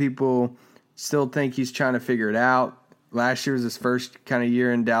piece. Some people still think he's trying to figure it out. Last year was his first kind of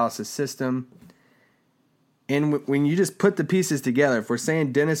year in Dallas' system. And when you just put the pieces together, if we're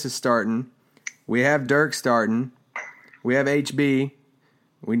saying Dennis is starting, we have Dirk starting, we have HB,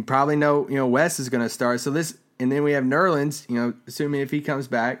 we probably know, you know, Wes is going to start. So this, and then we have Nerlens, you know, assuming if he comes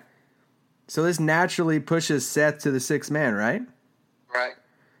back. So this naturally pushes Seth to the sixth man, right? Right.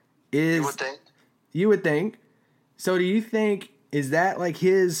 You would think. So do you think, is that like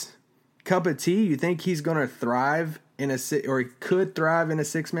his cup of tea? You think he's going to thrive or he could thrive in a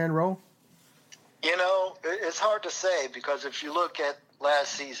six-man role? You know, it's hard to say because if you look at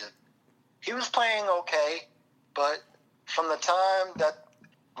last season, he was playing okay, but from the time that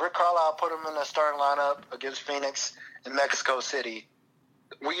Rick Carlisle put him in the starting lineup against Phoenix in Mexico City,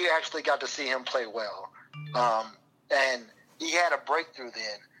 we actually got to see him play well. And he had a breakthrough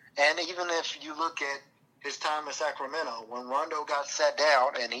then. And even if you look at his time in Sacramento, when Rondo got sat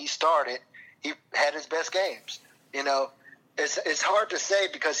down and he started, he had his best games. You know, it's hard to say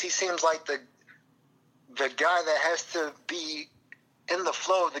because he seems like the guy that has to be in the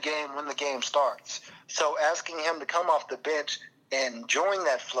flow of the game when the game starts. So asking him to come off the bench and join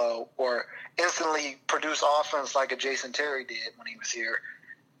that flow or instantly produce offense like a Jason Terry did when he was here,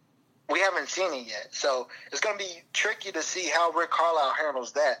 we haven't seen it yet. So it's going to be tricky to see how Rick Carlisle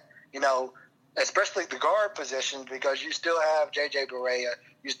handles that, you know, especially the guard positions, because you still have J.J. Barea,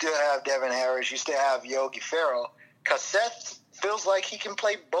 you still have Devin Harris, you still have Yogi Ferrell, because Seth feels like he can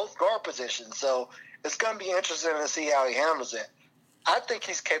play both guard positions. So it's going to be interesting to see how he handles it. I think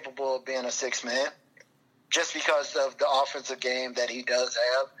he's capable of being a six-man just because of the offensive game that he does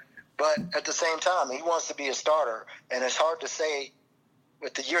have. But at the same time, he wants to be a starter, and it's hard to say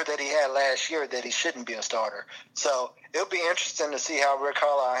with the year that he had last year that he shouldn't be a starter. So it'll be interesting to see how Rick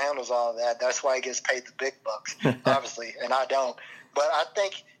Carlisle handles all of that. That's why he gets paid the big bucks, obviously, and I don't. But I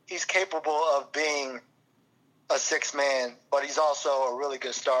think he's capable of being a six-man, but he's also a really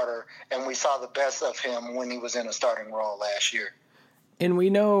good starter, and we saw the best of him when he was in a starting role last year. And we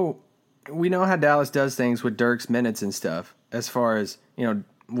know how Dallas does things with Dirk's minutes and stuff. As far as,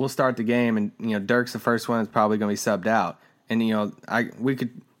 we'll start the game and, Dirk's the first one that's probably going to be subbed out. And, we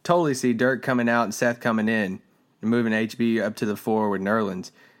could totally see Dirk coming out and Seth coming in and moving HB up to the 4 with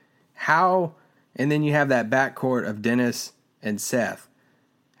Nerlens. And then you have that backcourt of Dennis and Seth.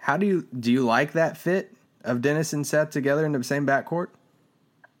 How do you like that fit of Dennis and Seth together in the same backcourt?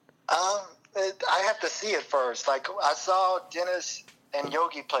 I have to see it first. Like, I saw Dennis and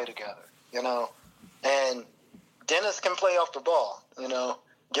Yogi play together, and Dennis can play off the ball,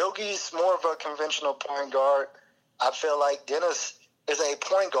 Yogi's more of a conventional point guard. I feel like Dennis is a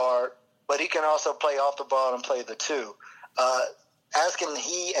point guard, but he can also play off the ball and play the two. Asking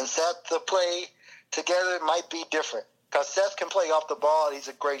he and Seth to play together might be different because Seth can play off the ball. He's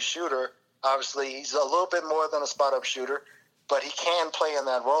a great shooter. Obviously, he's a little bit more than a spot-up shooter, but he can play in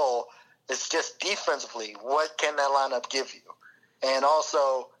that role. It's just defensively, what can that lineup give you? And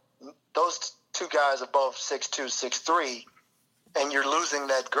also, those two guys are both 6'2", 6'3", and you're losing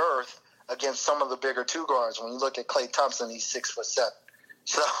that girth against some of the bigger two guards. When you look at Klay Thompson, he's 6'7".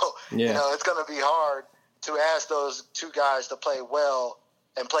 So, it's going to be hard to ask those two guys to play well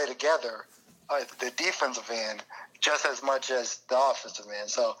and play together, the defensive end, just as much as the offensive end.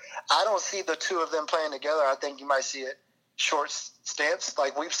 So I don't see the two of them playing together. I think you might see it short stints.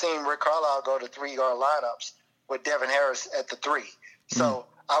 Like we've seen Rick Carlisle go to 3-guard lineups with Devin Harris at the 3. So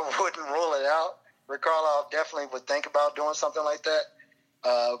I wouldn't rule it out. Rick Carlisle definitely would think about doing something like that.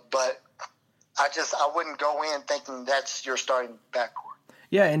 But I wouldn't go in thinking that's your starting backcourt.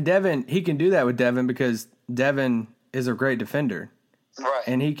 Yeah, and Devin, he can do that with Devin because Devin is a great defender. Right.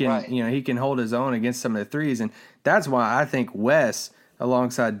 And he can, he can hold his own against some of the threes. And that's why I think Wes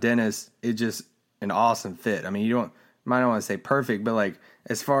alongside Dennis is just an awesome fit. I mean, might not want to say perfect, but like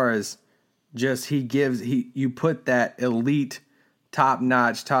as far as just you put that elite,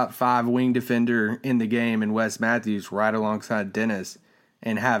 top-notch, top 5 wing defender in the game in Wes Matthews right alongside Dennis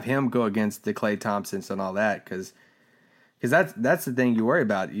and have him go against the Klay Thompsons and all that because that's the thing you worry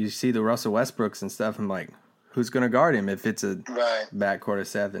about. You see the Russell Westbrooks and stuff, I'm like, who's going to guard him if it's a backcourt of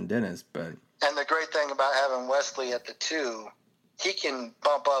Seth and Dennis? And the great thing about having Wesley at the 2, he can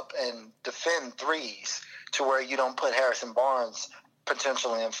bump up and defend threes to where you don't put Harrison Barnes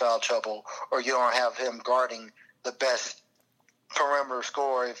potentially in foul trouble, or you don't have him guarding the best perimeter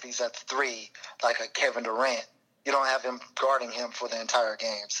scorer if he's at the 3, like a Kevin Durant. You don't have him guarding him for the entire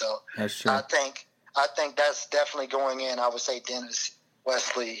game. So that's true. I think that's definitely going in. I would say Dennis,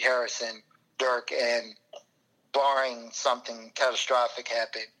 Wesley, Harrison, Dirk, and barring something catastrophic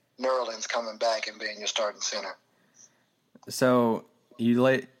happen, Nerlens coming back and being your starting center. So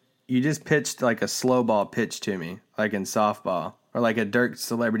you just pitched like a slow ball pitch to me, like in softball, or like a Dirk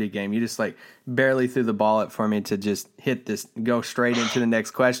celebrity game. You just like barely threw the ball up for me to just hit this, go straight into the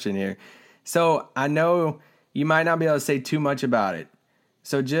next question here. So I know you might not be able to say too much about it.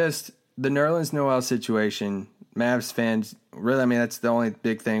 So just the Nerlens Noel situation, Mavs fans, really, I mean, that's the only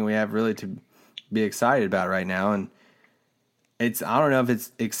big thing we have really to be excited about right now. And I don't know if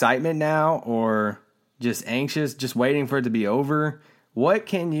it's excitement now or just anxious, just waiting for it to be over. What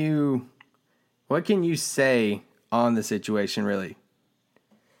can you say on the situation, really?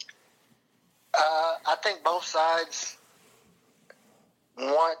 I think both sides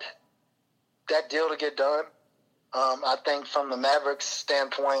want that deal to get done. I think from the Mavericks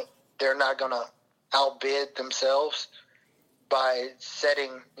standpoint, they're not going to outbid themselves by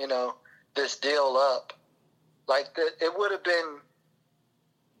setting, this deal up. Like, it would have been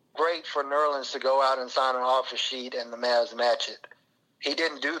great for Nerlens to go out and sign an offer sheet and the Mavs match it. He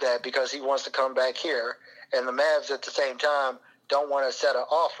didn't do that because he wants to come back here, and the Mavs at the same time don't want to set an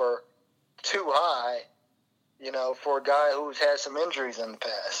offer too high, for a guy who's had some injuries in the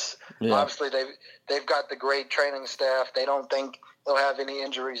past. Yeah. Obviously, they've got the great training staff. They don't think they'll have any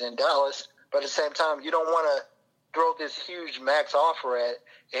injuries in Dallas, but at the same time, you don't want to throw this huge max offer at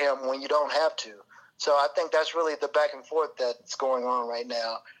him when you don't have to. So I think that's really the back and forth that's going on right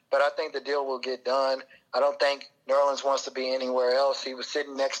now. But I think the deal will get done. I don't think Nerlens wants to be anywhere else. He was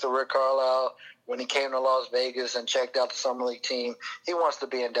sitting next to Rick Carlisle when he came to Las Vegas and checked out the Summer League team. He wants to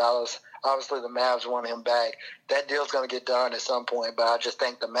be in Dallas. Obviously, the Mavs want him back. That deal's going to get done at some point, but I just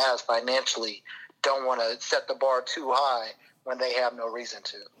think the Mavs financially don't want to set the bar too high when they have no reason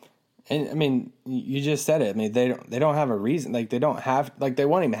to. And I mean, you just said it. I mean, they don't have a reason. Like, they don't have, like, they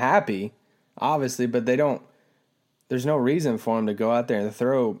want him happy, obviously, but they don't. There's no reason for him to go out there and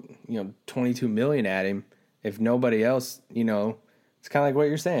throw, $22 million at him if nobody else, it's kind of like what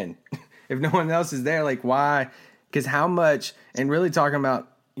you're saying. If no one else is there, like, why? Because how much, and really talking about,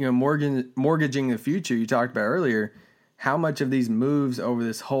 mortgaging the future you talked about earlier, how much of these moves over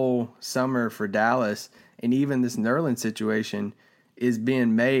this whole summer for Dallas and even this Nerlens situation is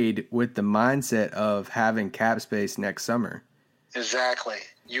being made with the mindset of having cap space next summer. Exactly.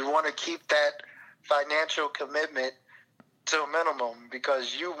 You want to keep that financial commitment to a minimum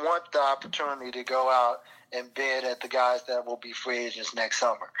because you want the opportunity to go out and bid at the guys that will be free agents next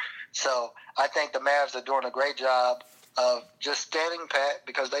summer. So I think the Mavs are doing a great job of just standing pat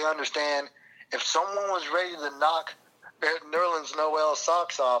because they understand if someone was ready to knock Nerlens Noel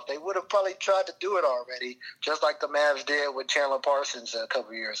socks off, they would have probably tried to do it already, just like the Mavs did with Chandler Parsons a couple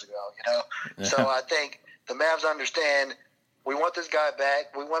of years ago, Yeah. So I think the Mavs understand we want this guy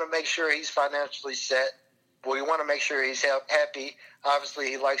back. We want to make sure he's financially set. We want to make sure he's happy. Obviously,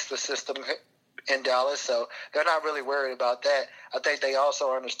 he likes the system in Dallas, so they're not really worried about that. I think they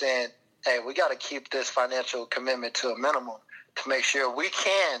also understand, hey, we got to keep this financial commitment to a minimum to make sure we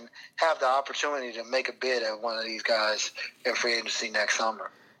can have the opportunity to make a bid at one of these guys in free agency next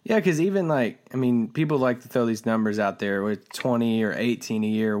summer. Yeah, because even people like to throw these numbers out there with 20 or 18 a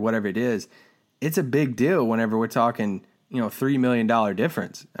year, or whatever it is. It's a big deal whenever we're talking, $3 million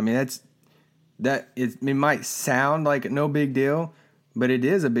difference. I mean, it might sound like no big deal, but it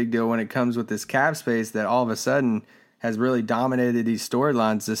is a big deal when it comes with this cap space that all of a sudden has really dominated these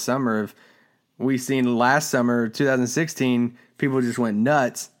storylines this summer. We've seen last summer, 2016, people just went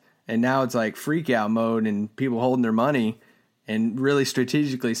nuts, and now it's like freak out mode and people holding their money and really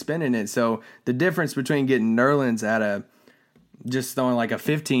strategically spending it. So the difference between getting Nerlens at just throwing like a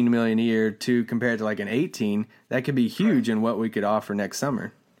 $15 million a year to compared to like an 18, that could be huge in what we could offer next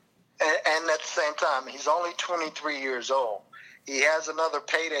summer. And at the same time, he's only 23 years old. He has another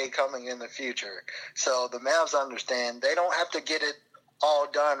payday coming in the future. So the Mavs understand they don't have to get it all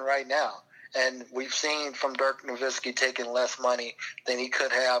done right now. And we've seen from Dirk Nowitzki taking less money than he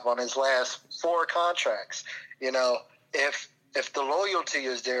could have on his last 4 contracts. If the loyalty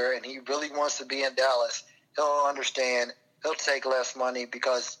is there and he really wants to be in Dallas, he'll understand. He'll take less money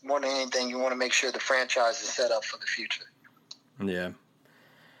because more than anything, you want to make sure the franchise is set up for the future. Yeah.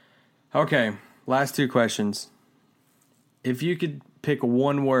 Okay, last 2 questions. If you could pick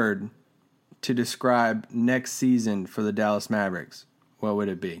one word to describe next season for the Dallas Mavericks, what would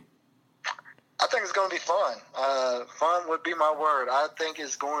it be? I think it's going to be fun. Fun would be my word. I think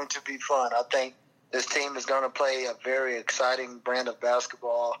it's going to be fun. I think this team is going to play a very exciting brand of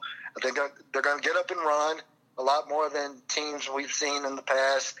basketball. I think they're going to get up and run a lot more than teams we've seen in the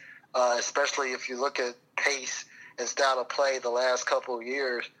past, especially if you look at pace and style of play the last couple of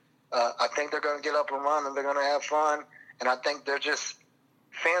years. I think they're going to get up and run, and they're going to have fun. And I think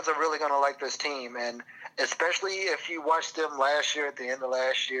fans are really going to like this team. And especially if you watched them last year, at the end of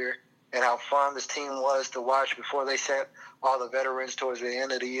last year, and how fun this team was to watch before they sent all the veterans towards the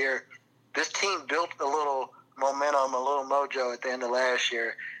end of the year. This team built a little momentum, a little mojo at the end of last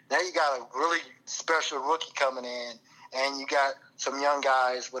year. Now you got a really special rookie coming in, and you got some young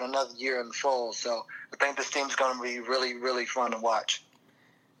guys with another year in the fold. So I think this team's going to be really, really fun to watch.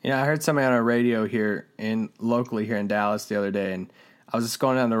 Yeah, I heard somebody on a radio here locally here in Dallas the other day, and I was just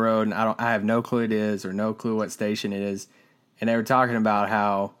going down the road, and I have no clue it is or no clue what station it is, and they were talking about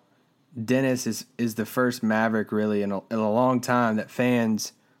how Dennis is the first Maverick really in a long time that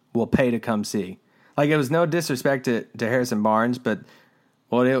fans will pay to come see. Like, it was no disrespect to Harrison Barnes, but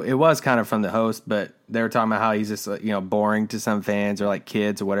it was kind of from the host, but they were talking about how he's just boring to some fans or like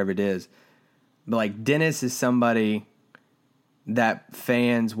kids or whatever it is. But like Dennis is somebody that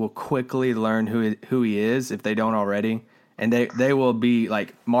fans will quickly learn who he is if they don't already, and they will be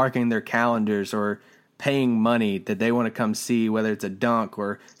like marking their calendars or paying money that they want to come see, whether it's a dunk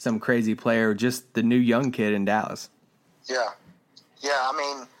or some crazy player or just the new young kid in Dallas. Yeah. I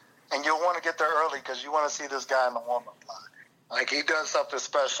mean, and you'll want to get there early because you want to see this guy in the warm-up line. Like, he does something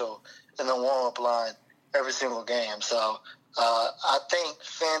special in the warm-up line every single game. So I think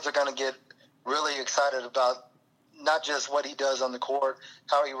fans are going to get really excited about not just what he does on the court,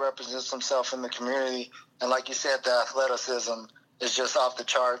 how he represents himself in the community. And like you said, the athleticism is just off the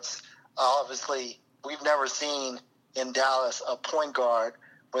charts. Obviously, we've never seen in Dallas a point guard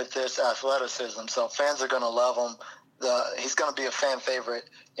with this athleticism. So fans are going to love him. He's going to be a fan favorite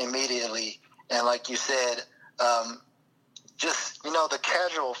immediately. And like you said, just, the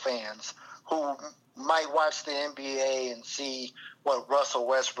casual fans who might watch the NBA and see what Russell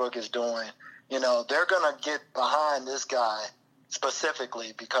Westbrook is doing, they're going to get behind this guy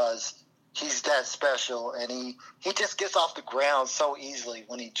specifically because he's that special, and he just gets off the ground so easily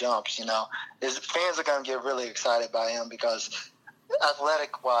when he jumps, His fans are going to get really excited by him because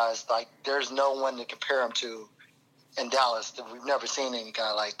athletic-wise, there's no one to compare him to in Dallas. We've never seen any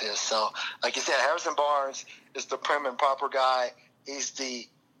guy like this. So, like you said, Harrison Barnes is the prim and proper guy. He's the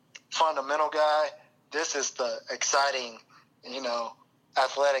fundamental guy. This is the exciting,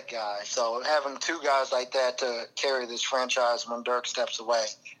 athletic guy. So having two guys like that to carry this franchise when Dirk steps away,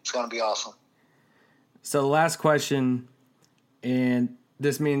 it's going to be awesome. So the last question, and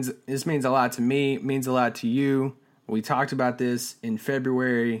this means a lot to me, means a lot to you. We talked about this in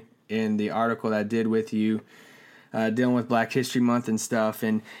February in the article that I did with you, dealing with Black History Month and stuff,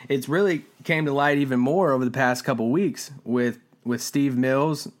 and it's really came to light even more over the past couple of weeks with Steve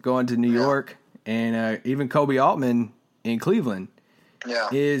Mills going to New York and even Kobe Altman in Cleveland. Yeah.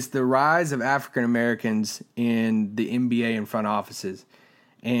 Is the rise of African Americans in the NBA and front offices.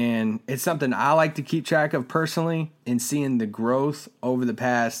 And it's something I like to keep track of personally, and seeing the growth over the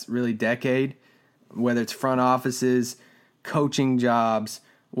past really decade, whether it's front offices, coaching jobs,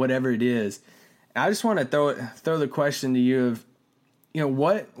 whatever it is. I just want to throw the question to you of,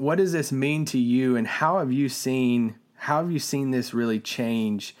 what does this mean to you, and how have you seen this really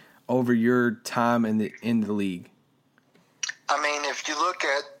change over your time in the league? I mean, if you look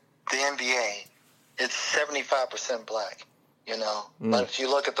at the NBA, it's 75% black, But if you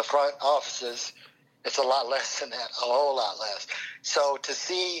look at the front offices, it's a lot less than that, a whole lot less. So to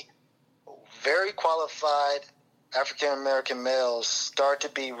see very qualified African-American males start to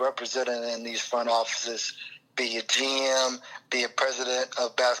be represented in these front offices, be a GM, be a president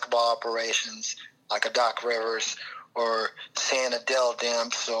of basketball operations, like a Doc Rivers, or seeing a Dell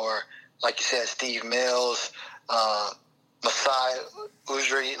Demps, or, like you said, Steve Mills, Masai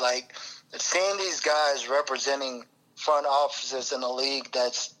Ujiri, seeing these guys representing front offices in a league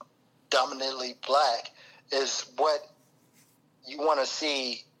that's dominantly black is what you want to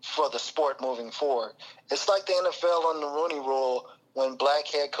see for the sport moving forward. It's like the NFL on the Rooney Rule when black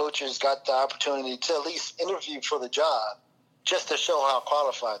head coaches got the opportunity to at least interview for the job just to show how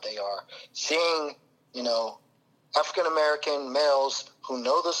qualified they are. Seeing, African-American males who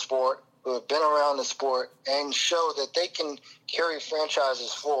know the sport, who have been around the sport, and show that they can carry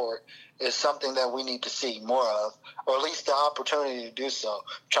franchises forward is something that we need to see more of, or at least the opportunity to do so.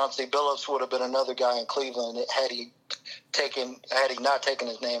 Chauncey Billups would have been another guy in Cleveland had he not taken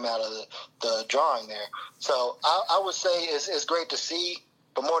his name out of the drawing there. So I would say it's great to see,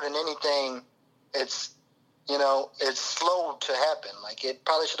 but more than anything, it's slow to happen. It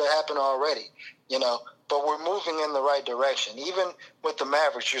probably should have happened already, But we're moving in the right direction. Even with the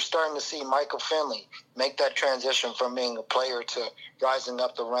Mavericks, you're starting to see Michael Finley make that transition from being a player to rising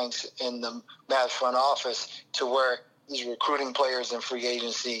up the ranks in the Mavs front office to where he's recruiting players in free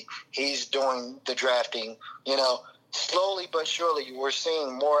agency. He's doing the drafting. Slowly but surely, we're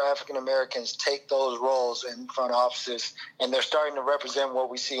seeing more African Americans take those roles in front offices, and they're starting to represent what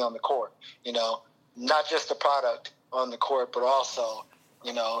we see on the court. Not just the product on the court, but also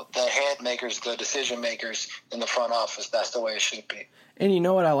the head makers, the decision makers in the front office. That's the way it should be. And you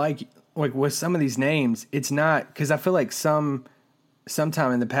know what I like with some of these names, it's not because I feel like sometime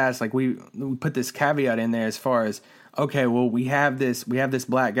in the past, we put this caveat in there as far as, okay, well, we have this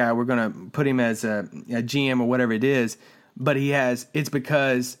black guy, we're going to put him as a GM or whatever it is, but it's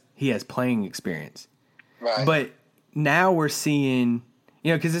because he has playing experience. Right. But now we're seeing,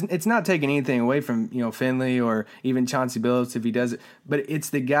 because it's not taking anything away from, Finley or even Chauncey Billups if he does it, but it's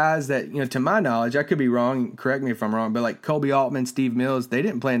the guys that, to my knowledge, I could be wrong, correct me if I'm wrong, but Kobe Altman, Steve Mills, they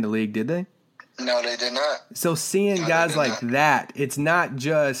didn't play in the league, did they? No, they did not. So seeing guys like that, it's not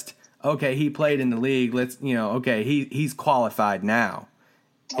just, okay, he played in the league, let's, okay, he's qualified now.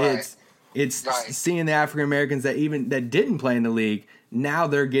 Right. It's right. Seeing the African Americans that didn't play in the league, now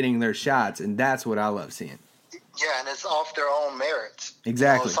they're getting their shots, and that's what I love seeing. Yeah, and it's off their own merits.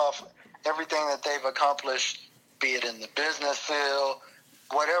 Exactly. It's off everything that they've accomplished, be it in the business field,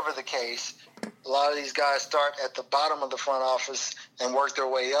 whatever the case. A lot of these guys start at the bottom of the front office and work their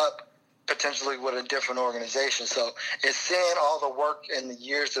way up, potentially with a different organization. So it's seeing all the work and the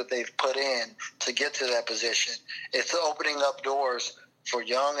years that they've put in to get to that position. It's opening up doors for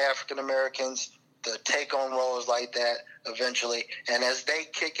young African Americans to take on roles like that eventually. And as they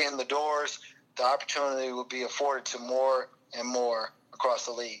kick in the doors, the opportunity will be afforded to more and more across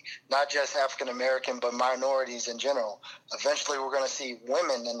the league, not just African American, but minorities in general. Eventually, we're going to see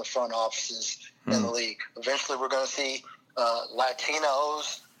women in the front offices in the league. Eventually, we're going to see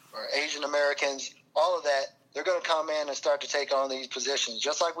Latinos or Asian Americans, all of that. They're going to come in and start to take on these positions,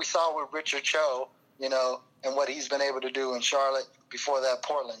 just like we saw with Richard Cho, and what he's been able to do in Charlotte, before that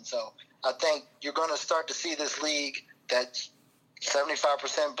Portland. So I think you're going to start to see this league that's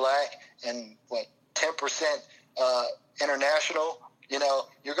 75% black and 10% international.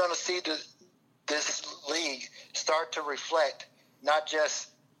 You're going to see this league start to reflect not just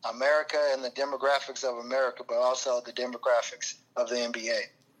America and the demographics of America, but also the demographics of the NBA.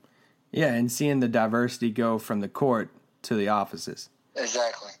 Yeah, and seeing the diversity go from the court to the offices.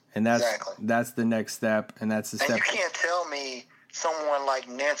 Exactly. And that's the next step, and that's the step. And you can't tell me someone like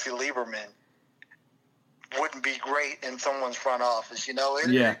Nancy Lieberman wouldn't be great in someone's front office. It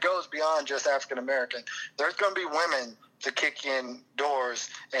goes beyond just African American. There's going to be women to kick in doors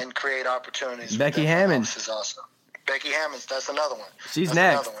and create opportunities. Becky Hammond is also. Becky Hammond, that's another one. She's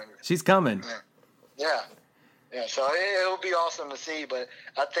next. She's coming. Yeah. So it'll be awesome to see, but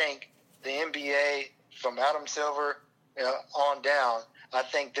I think the NBA, from Adam Silver on down, I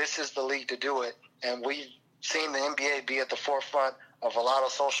think this is the league to do it. And we've seen the NBA be at the forefront of a lot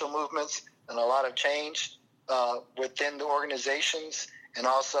of social movements and a lot of change within the organizations, and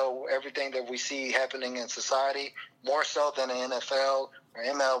also everything that we see happening in society, more so than the NFL or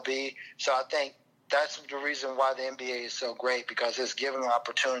MLB. So I think that's the reason why the NBA is so great, because it's giving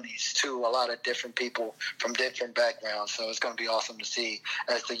opportunities to a lot of different people from different backgrounds. So it's going to be awesome to see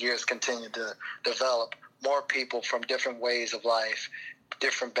as the years continue to develop, more people from different ways of life,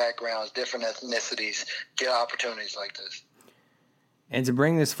 different backgrounds, different ethnicities get opportunities like this. And to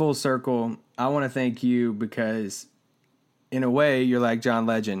bring this full circle, I want to thank you, because in a way you're like John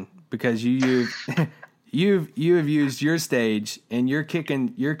Legend, because you have used your stage, and you're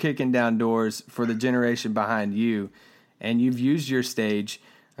kicking down doors for the generation behind you, and you've used your stage,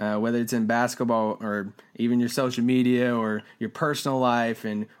 whether it's in basketball or even your social media or your personal life,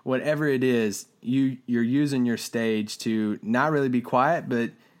 and whatever it is, you're using your stage to not really be quiet,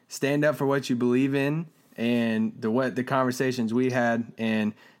 but stand up for what you believe in, and the conversations we had,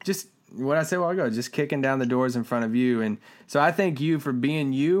 and just what I said a while ago, just kicking down the doors in front of you. And so I thank you for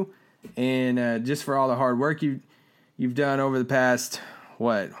being you, and just for all the hard work you've done over the past,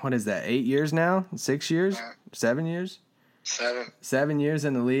 what is that, 8 years now? 6 years? 7 years? 7 years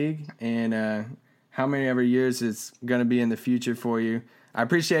in the league, and how many ever years it's going to be in the future for you. I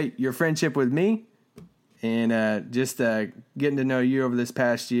appreciate your friendship with me, and just getting to know you over this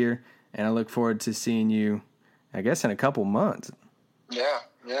past year, and I look forward to seeing you, I guess, in a couple months.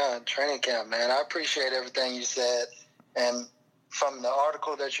 Yeah, training camp, man. I appreciate everything you said, and from the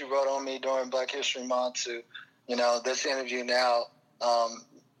article that you wrote on me during Black History Month to, this interview now,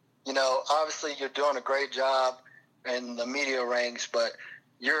 obviously you're doing a great job in the media ranks, but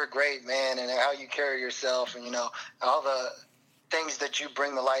you're a great man, and how you carry yourself, and, all the things that you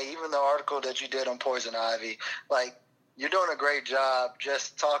bring to light, even the article that you did on Poison Ivy, you're doing a great job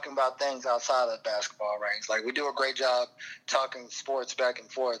just talking about things outside of the basketball ranks. We do a great job talking sports back and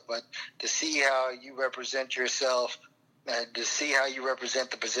forth, but to see how you represent yourself, and to see how you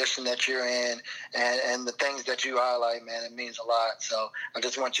represent the position that you're in, and the things that you highlight, man, it means a lot. So I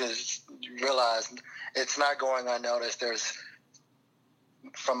just want you to realize it's not going unnoticed. There's,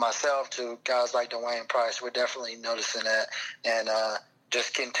 from myself to guys like Dwayne Price, we're definitely noticing that. And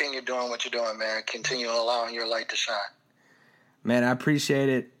just continue doing what you're doing, man. Continue allowing your light to shine. Man, I appreciate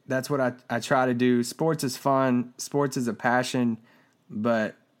it. That's what I try to do. Sports is fun. Sports is a passion.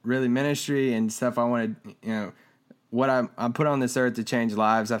 But really ministry and stuff, I want to, what I'm put on this earth to change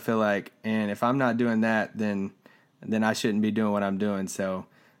lives, I feel like. And if I'm not doing that, then I shouldn't be doing what I'm doing. So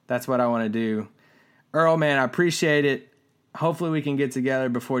that's what I want to do. Earl, man, I appreciate it. Hopefully we can get together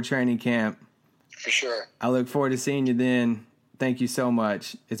before training camp. For sure. I look forward to seeing you then. Thank you so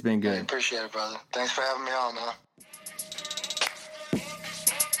much. It's been good. I appreciate it, brother. Thanks for having me on, man.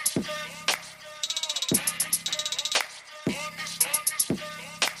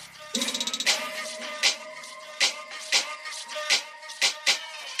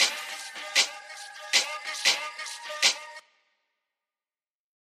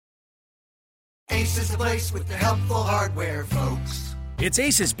 Ace is the place with the helpful hardware, folks. It's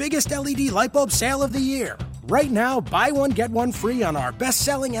Ace's biggest LED light bulb sale of the year. Right now, buy one, get one free on our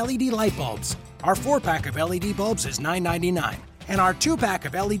best-selling LED light bulbs. Our 4-pack of LED bulbs is $9.99, and our 2-pack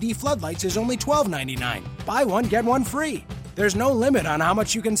of LED floodlights is only $12.99. Buy one, get one free. There's no limit on how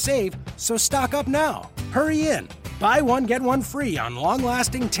much you can save, so stock up now. Hurry in. Buy one, get one free on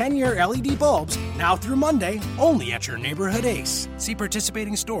long-lasting 10-year LED bulbs now through Monday, only at your neighborhood Ace. See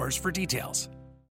participating stores for details.